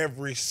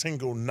every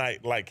single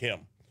night like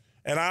him.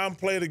 And I'm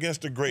played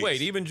against the greats.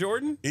 Wait, even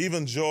Jordan?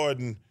 Even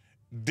Jordan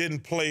didn't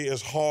play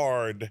as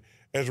hard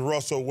as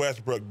Russell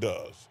Westbrook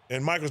does.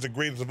 And Michael's the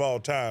greatest of all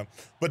time.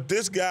 But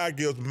this guy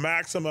gives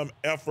maximum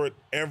effort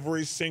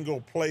every single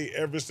play,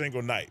 every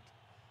single night.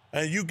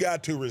 And you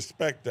got to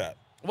respect that.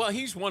 Well,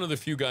 he's one of the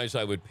few guys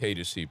I would pay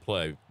to see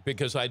play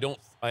because I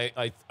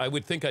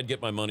would think I'd get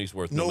my money's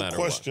worth no matter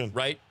question. What,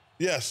 right?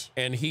 Yes.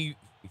 And he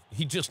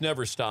just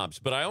never stops.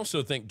 But I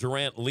also think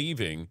Durant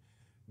leaving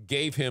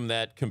gave him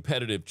that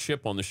competitive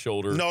chip on the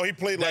shoulder. No, he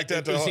played like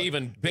that. It's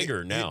even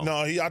bigger now.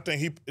 I think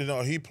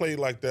he played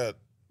like that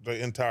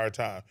the entire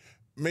time.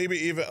 Maybe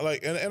even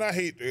and I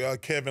hate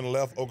Kevin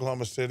left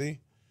Oklahoma City,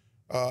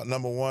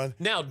 number 1.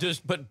 Now,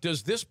 does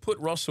this put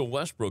Russell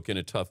Westbrook in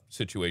a tough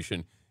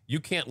situation? You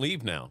can't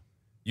leave now.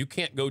 You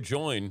can't go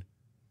join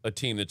a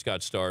team that's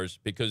got stars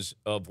because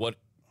of what,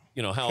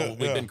 how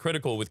we've been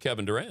critical with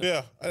Kevin Durant.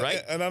 Yeah,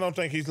 right. And I don't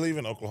think he's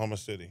leaving Oklahoma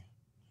City.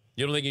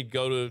 You don't think he'd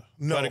try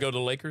to go to the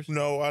Lakers?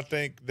 No, I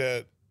think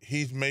that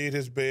he's made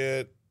his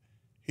bed.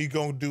 He's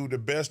going to do the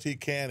best he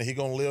can, and he's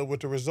going to live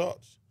with the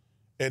results.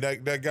 And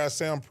that guy,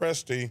 Sam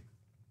Presti,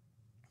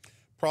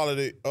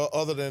 probably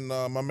other than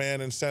my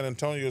man in San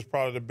Antonio, is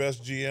probably the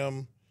best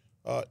GM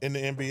in the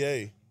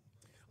NBA.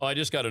 Oh, I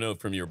just got a note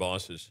from your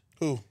bosses.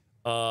 Who?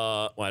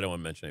 Well, I don't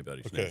want to mention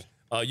anybody's names.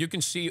 You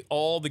can see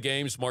all the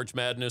games, March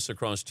Madness,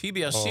 across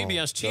TBS,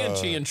 CBS,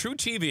 TNT, and True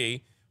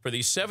TV for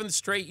the 7th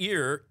straight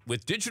year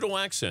with digital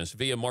access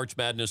via March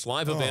Madness,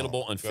 live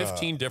available on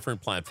 15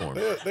 different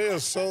platforms. They are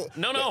so.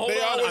 No, hold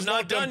on. I'm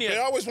not done yet. They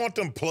always want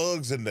them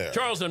plugs in there.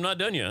 Charles, I'm not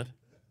done yet.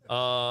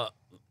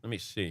 Let me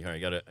see here. I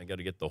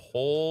gotta get the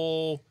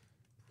whole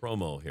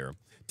promo here.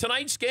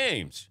 Tonight's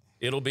games.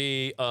 It'll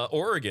be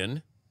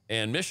Oregon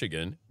and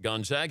Michigan,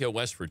 Gonzaga,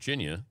 West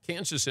Virginia,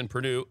 Kansas and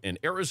Purdue, and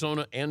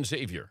Arizona and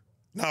Xavier.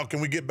 Now,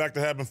 can we get back to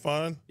having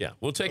fun? Yeah,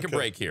 we'll take a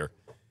break here.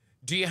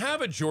 Do you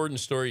have a Jordan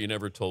story you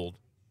never told?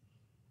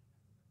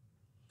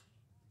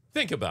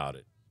 Think about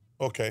it.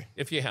 Okay.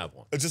 If you have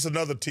one. Is this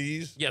another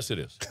tease? Yes, it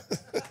is.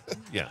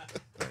 Yeah.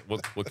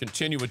 Right. We'll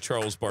continue with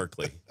Charles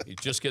Barkley. He's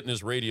just getting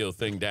his radio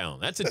thing down.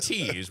 That's a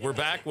tease. We're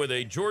back with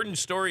a Jordan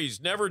story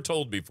he's never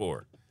told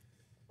before.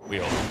 We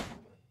hope.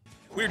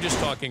 We were just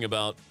talking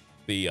about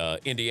the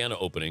Indiana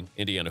opening,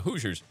 Indiana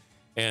Hoosiers,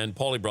 and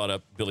Paulie brought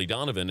up Billy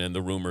Donovan and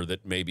the rumor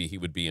that maybe he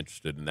would be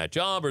interested in that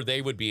job or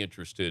they would be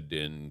interested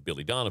in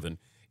Billy Donovan.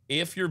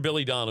 If you're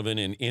Billy Donovan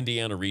and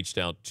Indiana reached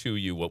out to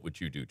you, what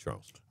would you do,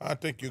 Charles? I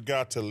think you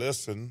got to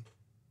listen.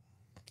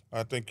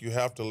 I think you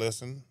have to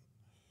listen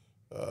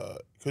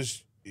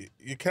because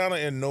you're kind of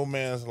in no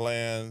man's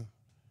land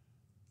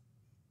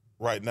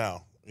right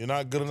now. You're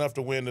not good enough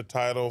to win the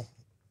title.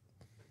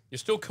 You're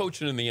still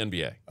coaching in the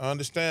NBA. I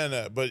understand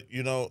that, but,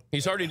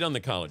 he's already done the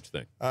college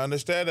thing. I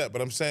understand that,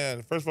 but I'm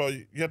saying, first of all,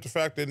 you have to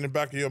factor in the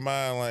back of your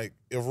mind, like,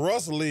 if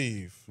Russ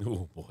leave,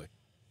 oh, boy,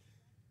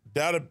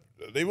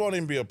 they won't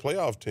even be a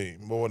playoff team,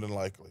 more than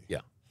likely. Yeah.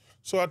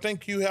 So I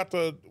think you have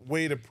to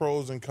weigh the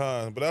pros and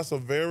cons, but that's a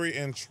very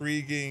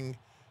intriguing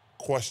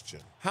question.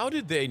 How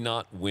did they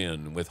not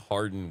win with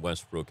Harden,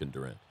 Westbrook, and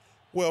Durant?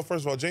 Well,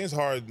 first of all, James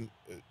Harden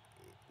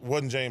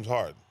wasn't James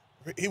Harden.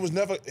 He was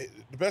never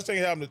 – the best thing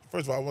that happened –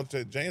 first of all, I want to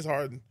say James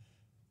Harden,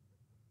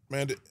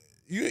 man,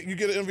 you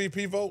get an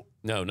MVP vote?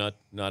 No, not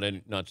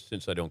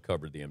since I don't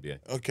cover the NBA.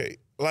 Okay,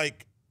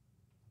 like,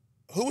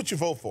 who would you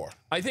vote for?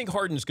 I think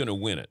Harden's going to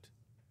win it,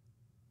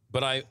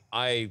 but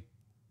I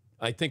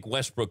think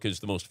Westbrook is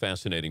the most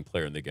fascinating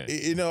player in the game.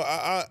 You know,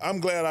 I'm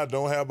glad I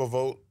don't have a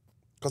vote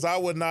because I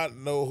would not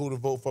know who to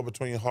vote for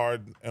between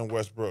Harden and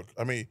Westbrook.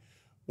 I mean,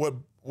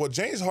 what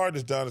James Harden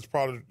has done is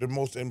probably the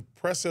most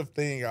impressive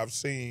thing I've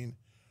seen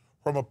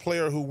from a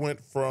player who went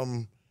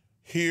from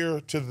here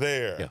to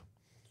there. Yeah.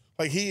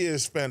 Like, he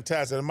is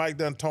fantastic. And Mike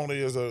D'Antoni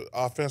is an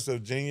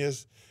offensive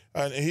genius.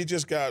 And he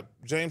just got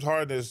James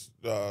Harden is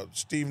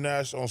Steve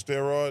Nash on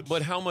steroids.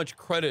 But how much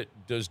credit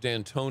does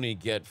D'Antoni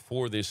get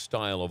for this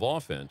style of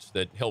offense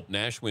that helped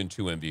Nash win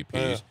 2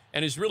 MVPs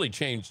and has really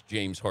changed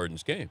James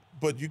Harden's game?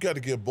 But you got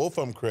to give both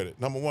of them credit.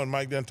 Number one,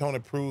 Mike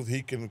D'Antoni proved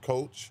he can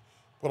coach.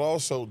 But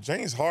also,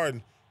 James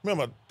Harden,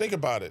 remember, think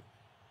about it.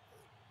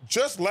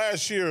 Just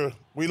last year,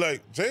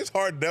 James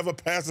Harden never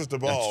passes the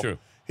ball. That's true.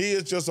 He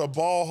is just a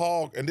ball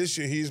hog, and this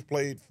year he's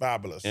played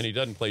fabulous. And he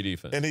doesn't play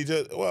defense. And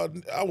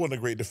I wasn't a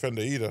great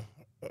defender either.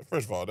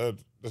 First of all,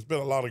 there's been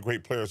a lot of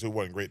great players who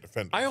weren't great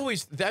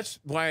defenders. That's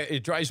why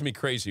it drives me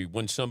crazy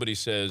when somebody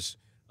says,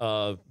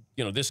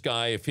 this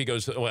guy, if he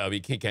goes, well, he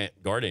can't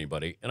guard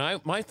anybody.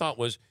 And my thought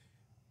was,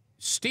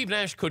 Steve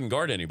Nash couldn't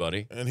guard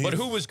anybody, but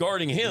who was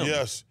guarding him?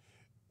 Yes.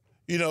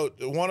 You know,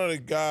 one of the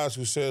guys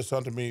who said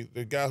something to me,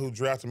 the guy who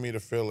drafted me to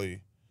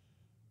Philly,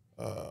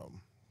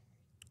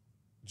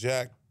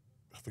 Jack,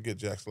 I forget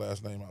Jack's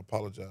last name. I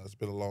apologize. It's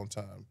been a long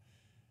time.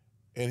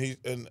 And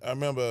I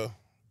remember,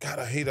 God,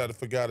 I hate I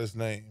forgot his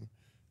name.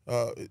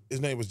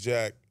 His name was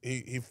Jack.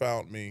 He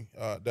found me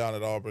down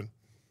at Auburn.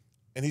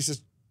 And he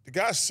says, the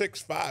guy's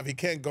 6'5". He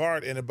can't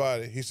guard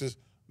anybody. He says,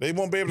 they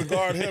won't be able to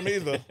guard him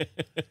either.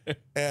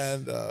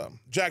 And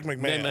Jack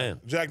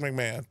McMahon. Jack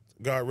McMahon.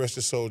 God rest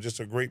his soul, just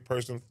a great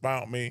person,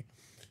 found me.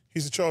 He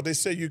said, Charles, they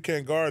say you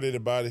can't guard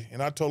anybody. And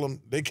I told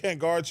him, they can't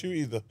guard you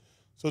either.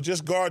 So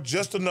just guard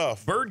just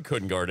enough. Bird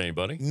couldn't guard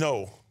anybody.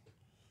 No.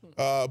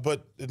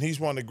 And he's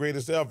one of the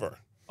greatest ever.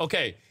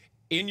 Okay,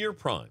 in your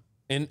prime,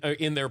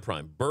 in their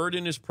prime, Bird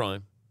in his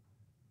prime,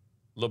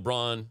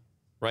 LeBron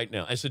right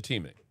now, as a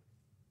teammate,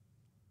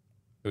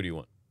 who do you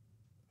want?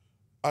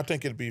 I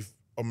think it'd be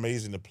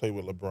amazing to play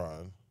with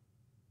LeBron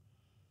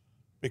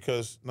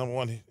because, number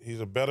one, he's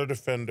a better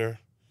defender,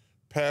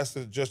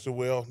 passes just as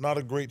well, not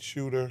a great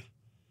shooter,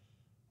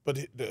 but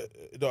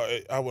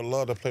I would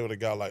love to play with a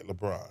guy like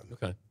LeBron.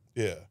 Okay.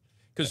 Yeah.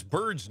 Because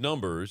Bird's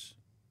numbers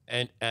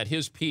at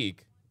his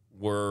peak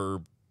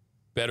were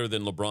better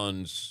than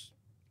LeBron's,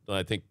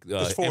 I think,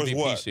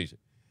 MVP season.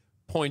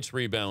 Points,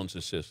 rebounds,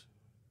 assists,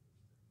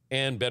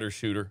 and better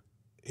shooter.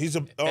 He's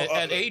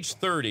at age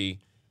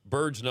 30,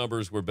 Bird's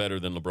numbers were better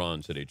than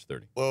LeBron's at age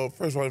 30. Well,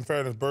 first of all, in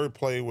fairness, Bird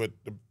played with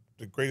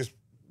the greatest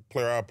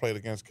player I played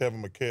against,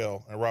 Kevin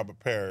McHale and Robert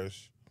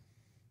Parrish.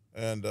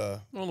 And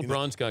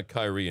LeBron's got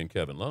Kyrie and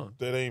Kevin Love.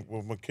 That ain't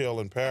with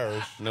McHale and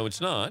Parrish. No, it's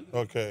not.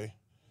 Okay.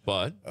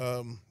 But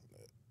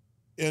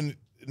and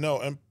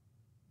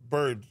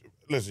Bird,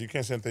 listen, you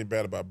can't say anything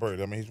bad about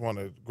Bird. I mean, he's one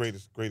of the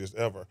greatest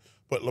ever.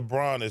 But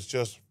LeBron is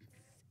just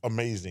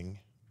amazing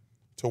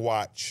to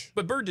watch.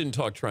 But Bird didn't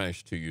talk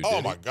trash to you,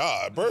 my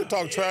God. Bird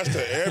talked trash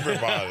to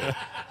everybody.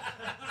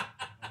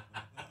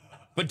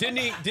 But didn't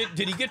he?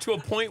 Did he get to a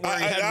point where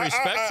he had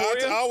respect for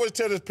you? I always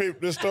tell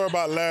this story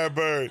about Larry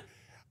Bird.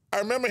 I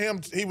remember him,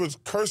 he was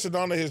cursing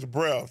under his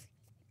breath.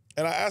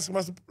 And I asked him,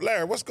 I said,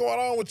 Larry, what's going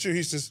on with you?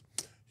 He says,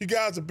 you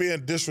guys are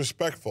being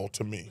disrespectful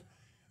to me.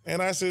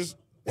 And I says,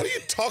 what are you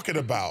talking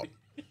about?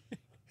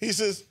 He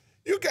says,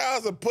 you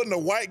guys are putting a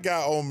white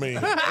guy on me.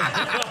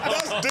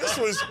 That's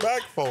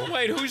disrespectful.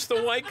 Wait, who's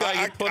the white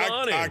guy you put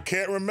on him? I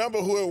can't remember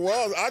who it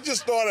was. I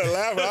just started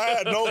laughing. I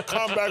had no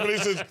comeback.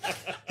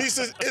 He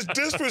says, it's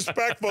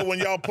disrespectful when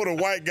y'all put a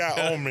white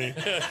guy on me.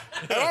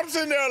 And I'm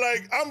sitting there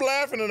like, I'm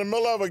laughing in the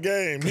middle of a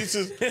game. He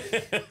says,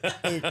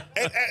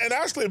 and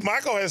actually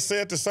Michael has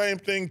said the same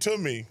thing to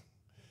me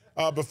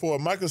before.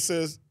 Michael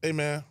says, hey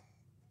man,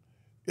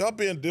 y'all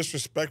being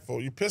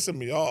disrespectful. You pissing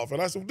me off.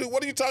 And I said, dude,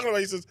 what are you talking about?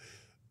 He says,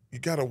 you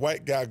got a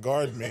white guy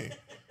guard me.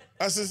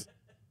 I says,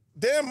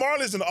 Dan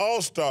Marley's an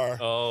all-star.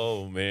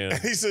 Oh, man.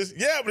 And he says,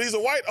 yeah, but he's a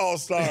white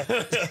all-star.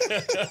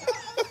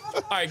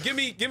 All right, give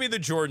me the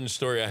Jordan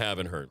story I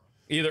haven't heard,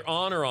 either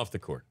on or off the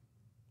court.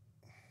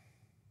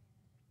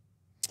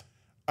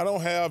 I don't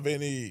have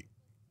any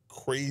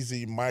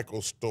crazy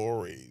Michael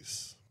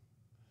stories.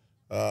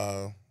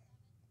 I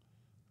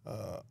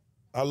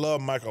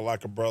love Michael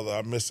like a brother.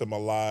 I miss him a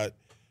lot.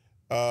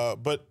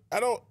 But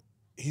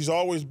he's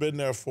always been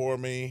there for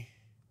me.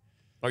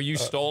 Are you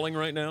stalling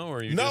right now, or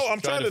are you I'm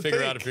trying to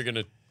figure out if you're going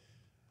to?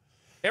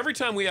 Every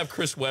time we have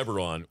Chris Webber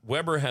on,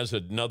 Webber has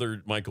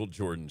another Michael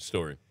Jordan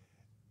story.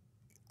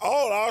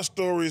 All our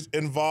stories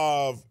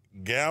involve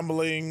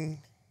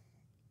gambling.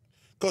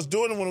 Because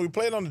when we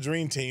played on the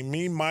Dream Team,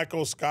 me,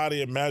 Michael,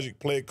 Scotty, and Magic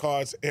played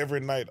cards every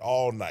night,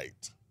 all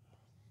night.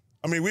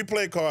 I mean, we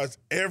played cards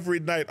every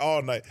night,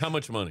 all night. How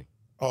much money?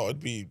 Oh, it'd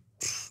be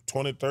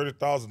 $20,000,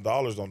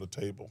 $30,000 on the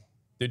table.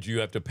 Did you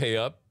have to pay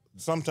up?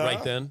 Sometimes.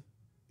 Right then?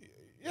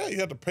 Yeah, you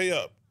have to pay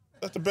up.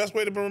 That's the best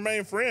way to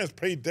remain friends.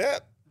 Pay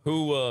debt.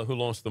 Who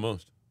lost the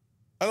most?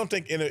 I don't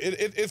think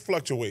it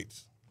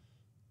fluctuates.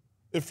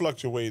 It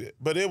fluctuated,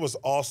 but it was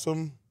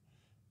awesome.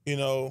 You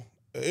know,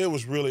 it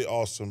was really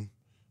awesome.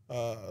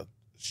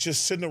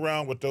 Just sitting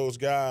around with those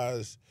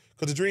guys,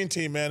 because the Dream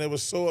Team, man, it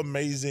was so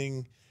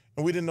amazing,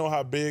 and we didn't know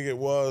how big it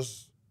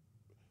was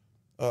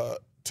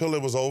till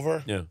it was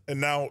over. Yeah. And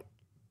now,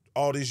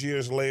 all these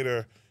years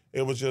later,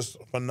 it was just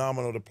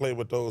phenomenal to play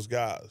with those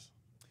guys.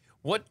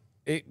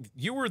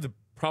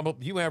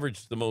 You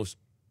averaged the most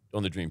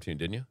on the Dream Team,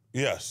 didn't you?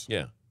 Yes.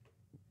 Yeah.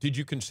 Did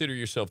you consider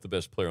yourself the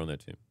best player on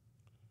that team?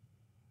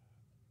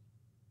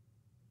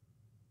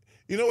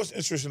 You know what's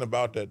interesting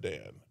about that,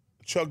 Dan?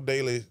 Chuck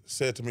Daly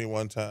said to me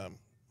one time,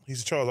 he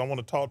said, Charles, I want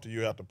to talk to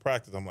you after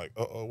practice. I'm like,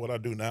 uh-oh, what I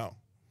do now?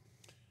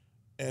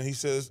 And he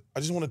says,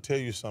 I just want to tell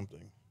you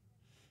something.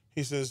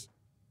 He says,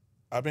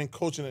 I've been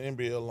coaching the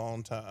NBA a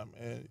long time,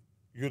 and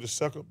you're the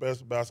second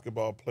best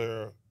basketball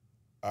player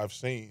I've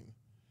seen.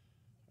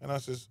 And I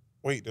says,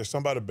 wait, there's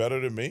somebody better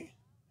than me?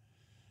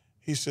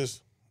 He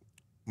says,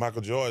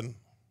 Michael Jordan.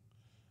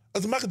 I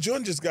said, Michael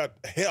Jordan just got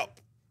help.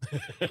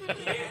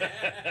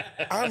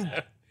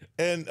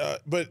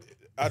 But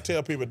I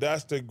tell people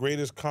that's the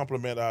greatest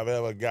compliment I've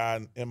ever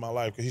gotten in my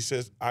life, because he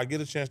says, I get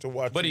a chance to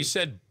watch But he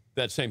said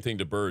that same thing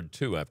to Bird,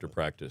 too, after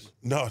practice.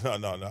 No. You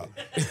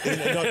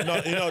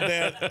know,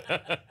 Dan.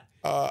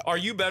 Are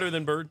you better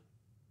than Bird?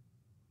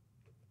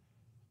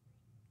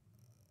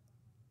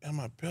 Am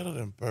I better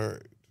than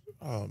Bird?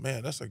 Oh,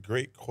 man, that's a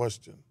great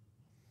question.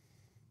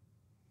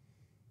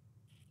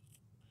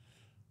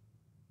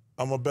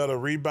 I'm a better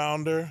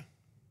rebounder.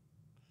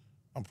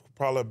 I'm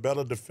probably a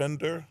better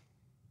defender.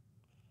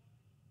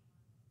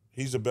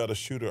 He's a better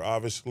shooter,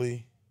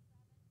 obviously.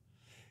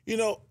 You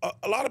know,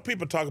 a lot of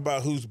people talk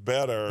about who's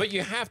better. But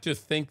you have to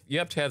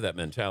have that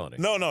mentality.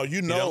 No,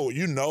 you know.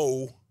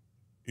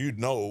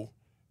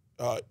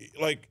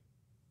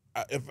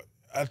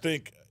 I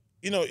think,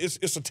 you know,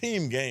 it's a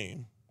team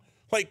game.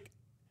 Like,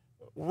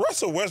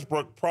 Russell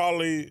Westbrook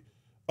probably,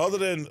 other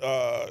than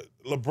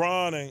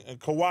LeBron and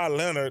Kawhi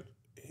Leonard,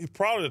 he's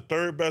probably the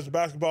third best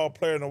basketball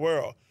player in the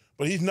world.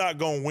 But he's not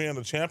going to win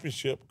the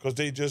championship because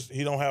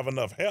he don't have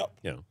enough help.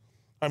 Yeah.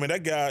 I mean,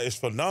 that guy is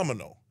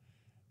phenomenal.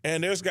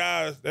 And there's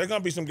going to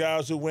be some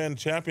guys who win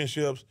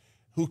championships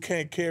who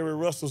can't carry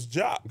Russell's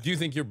job. Do you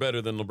think you're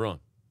better than LeBron?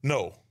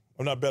 No,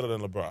 I'm not better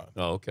than LeBron.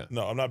 Oh, okay.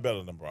 No, I'm not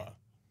better than LeBron.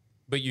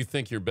 But you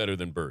think you're better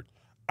than Bird?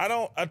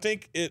 I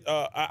think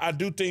I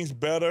do things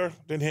better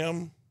than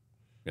him.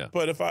 Yeah.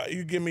 But if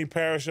you give me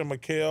Parrish and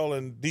McHale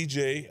and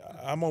DJ,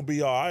 I'm going to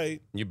be all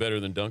right. You better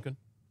than Duncan?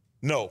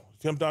 No.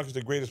 Tim Duncan's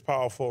the greatest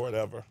power forward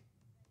ever.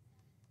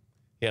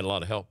 He had a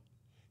lot of help.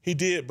 He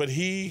did, but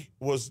he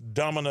was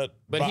dominant.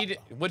 But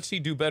what's he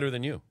do better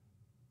than you?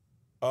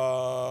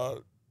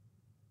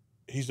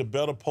 He's a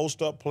better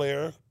post-up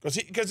player because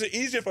it's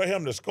easier for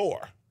him to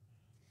score.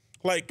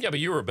 Yeah, but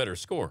you were a better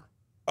scorer.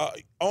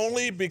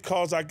 Only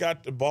because I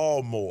got the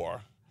ball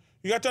more.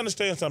 You got to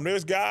understand something.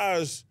 There's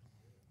guys.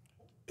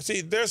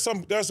 See, there's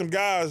some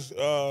guys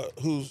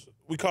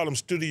we call them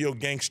studio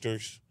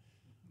gangsters.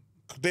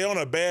 They on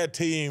a bad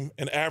team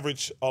and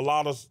average a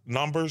lot of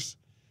numbers.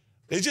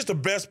 They're just the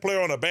best player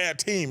on a bad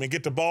team and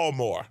get the ball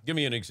more. Give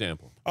me an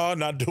example. I'm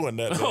not doing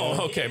that.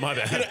 Oh, okay, my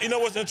bad. You know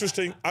what's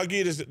interesting? I'll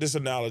give you this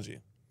analogy.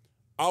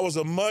 I was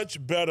a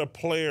much better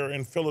player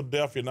in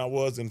Philadelphia than I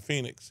was in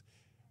Phoenix.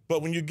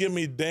 But when you give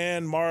me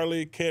Dan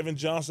Marley, Kevin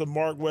Johnson,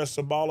 Mark West,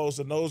 Sabalos,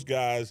 and those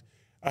guys,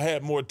 I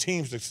had more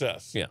team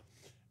success. Yeah.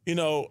 You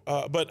know,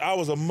 but I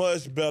was a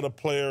much better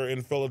player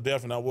in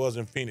Philadelphia than I was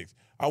in Phoenix.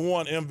 I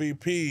won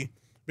MVP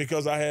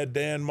because I had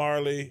Dan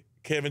Marley,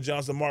 Kevin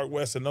Johnson, Mark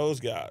West, and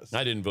those guys.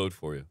 I didn't vote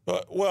for you.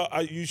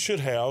 You should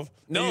have.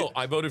 No,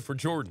 I voted for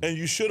Jordan. And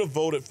you should have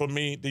voted for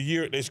me the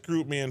year they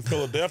screwed me in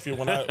Philadelphia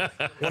when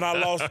I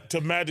lost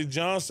to Magic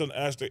Johnson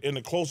in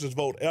the closest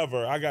vote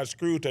ever. I got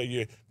screwed that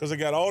year because I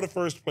got all the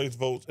first place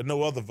votes and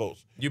no other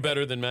votes. You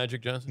better than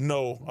Magic Johnson?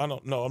 No, I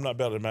don't. No, I'm not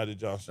better than Magic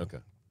Johnson. Okay.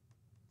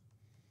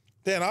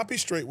 Dan, I'll be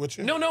straight with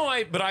you. No,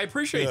 but I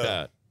appreciate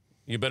that.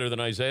 You better than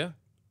Isaiah?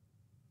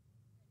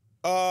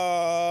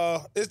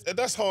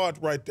 That's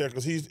hard right there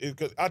because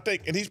I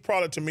think he's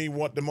probably to me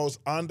the most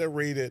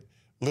underrated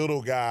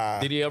little guy.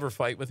 Did he ever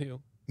fight with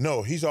you?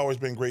 No, he's always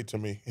been great to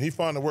me. He's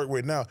fun to work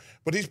with now,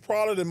 but he's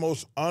probably the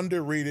most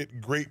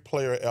underrated great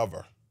player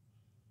ever.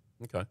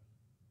 Okay.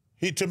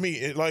 To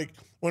me, like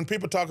when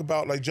people talk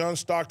about like John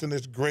Stockton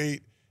is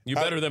great. You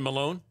better than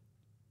Malone?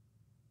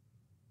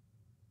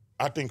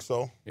 I think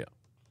so. Yeah.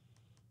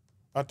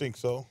 I think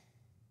so.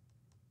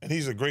 And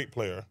he's a great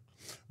player.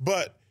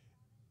 But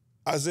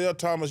Isaiah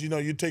Thomas, you know,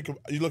 you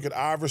look at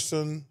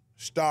Iverson,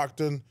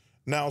 Stockton,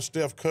 now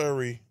Steph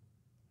Curry.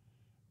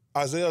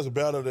 Isaiah's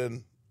better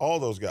than all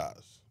those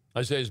guys.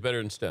 Isaiah's better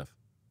than Steph?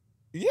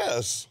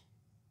 Yes.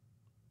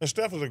 And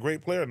Steph is a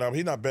great player now, but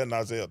he's not better than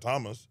Isaiah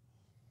Thomas.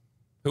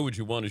 Who would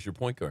you want as your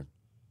point guard?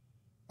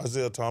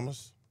 Isaiah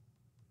Thomas.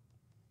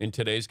 In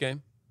today's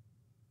game?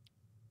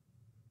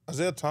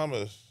 Isaiah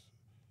Thomas,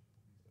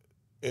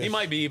 He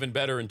might be even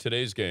better in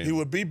today's game. He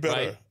would be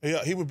better. Right?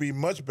 Yeah, he would be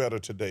much better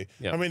today.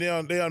 Yeah. I mean,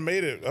 they done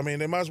made it. I mean,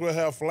 they might as well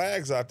have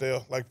flags out there,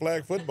 like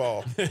flag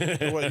football.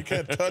 Where you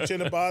can't touch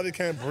anybody,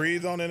 can't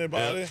breathe on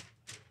anybody.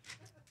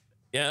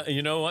 Yeah, and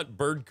you know what?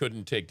 Bird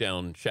couldn't take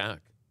down Shaq.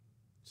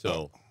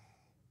 So,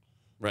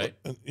 right?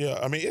 Yeah,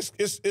 I mean,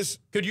 it's.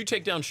 Could you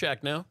take down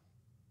Shaq now?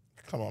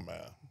 Come on, man.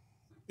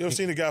 You ever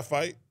seen a guy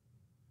fight?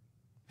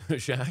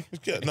 Shaq?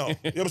 Yeah, no.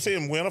 You ever see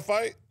him win a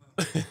fight?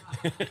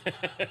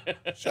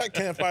 Shaq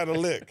can't fight a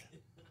lick.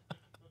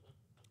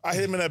 I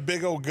hit him in that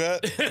big old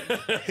gut.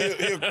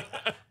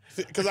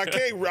 Because I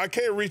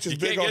can't reach his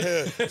big old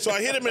head. So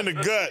I hit him in the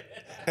gut,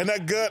 and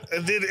that gut,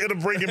 and then it'll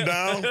bring him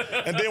down.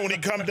 And then when he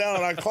come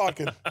down, I clock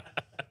him.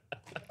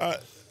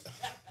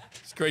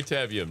 It's great to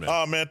have you, man.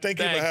 Oh, man, thank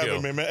you for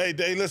having me, man.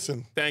 Hey,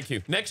 listen. Thank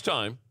you. Next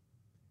time,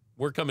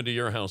 we're coming to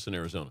your house in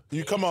Arizona.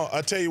 You come on.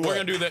 I tell you what. We're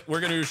gonna do that.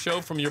 We're gonna do a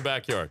show from your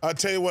backyard. I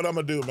tell you what I'm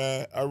gonna do,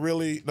 man. I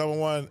really, number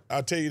one,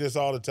 I tell you this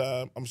all the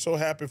time. I'm so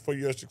happy for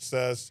your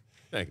success.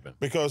 Thank you, man.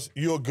 Because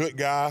you're a good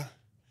guy.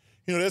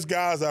 You know, there's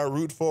guys I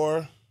root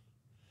for,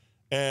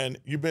 and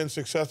you've been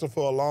successful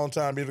for a long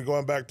time, either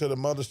going back to the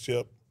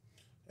mothership,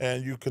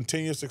 and you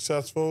continue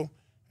successful.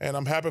 And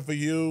I'm happy for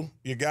you.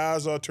 Your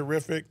guys are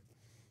terrific.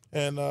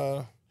 And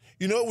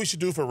you know what we should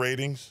do for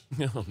ratings?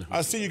 No.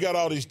 I see you got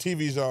all these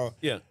TVs on.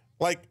 Yeah.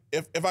 Like,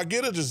 if I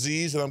get a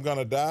disease and I'm going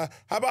to die,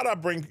 how about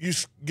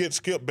get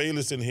Skip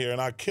Bayless in here and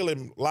I kill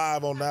him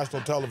live on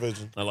national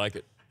television? I like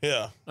it.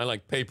 Yeah. I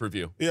like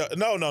pay-per-view. Yeah.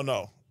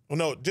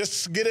 No,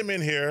 just get him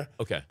in here.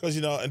 Okay. Because,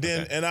 you know, and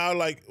then, and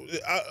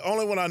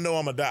only when I know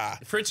I'm going to die.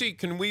 Fritzy,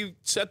 can we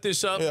set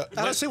this up? Yeah.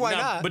 I don't see why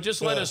not. But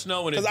just let us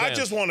know in advance. Because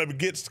I just want to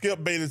get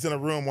Skip Bayless in a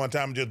room one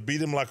time and just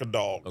beat him like a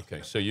dog.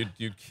 Okay, so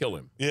you'd kill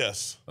him.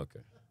 Yes.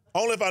 Okay.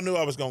 Only if I knew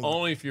I was going to.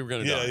 Only if you were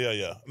going to die.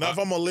 Yeah. Now, if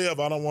I'm going to live,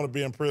 I don't want to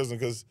be in prison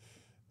because,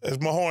 as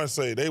Mahorn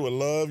say, they would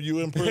love you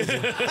in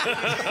prison.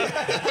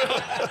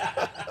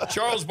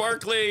 Charles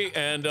Barkley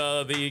and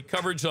the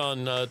coverage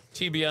on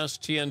TBS,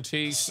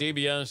 TNT,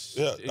 CBS.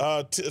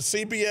 Yeah,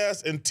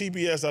 CBS and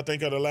TBS, I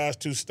think, are the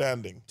last two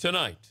standing.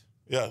 Tonight.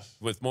 Yes.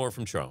 With more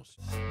from Charles.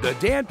 The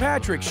Dan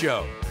Patrick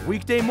Show,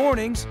 weekday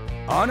mornings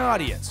on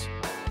Audience.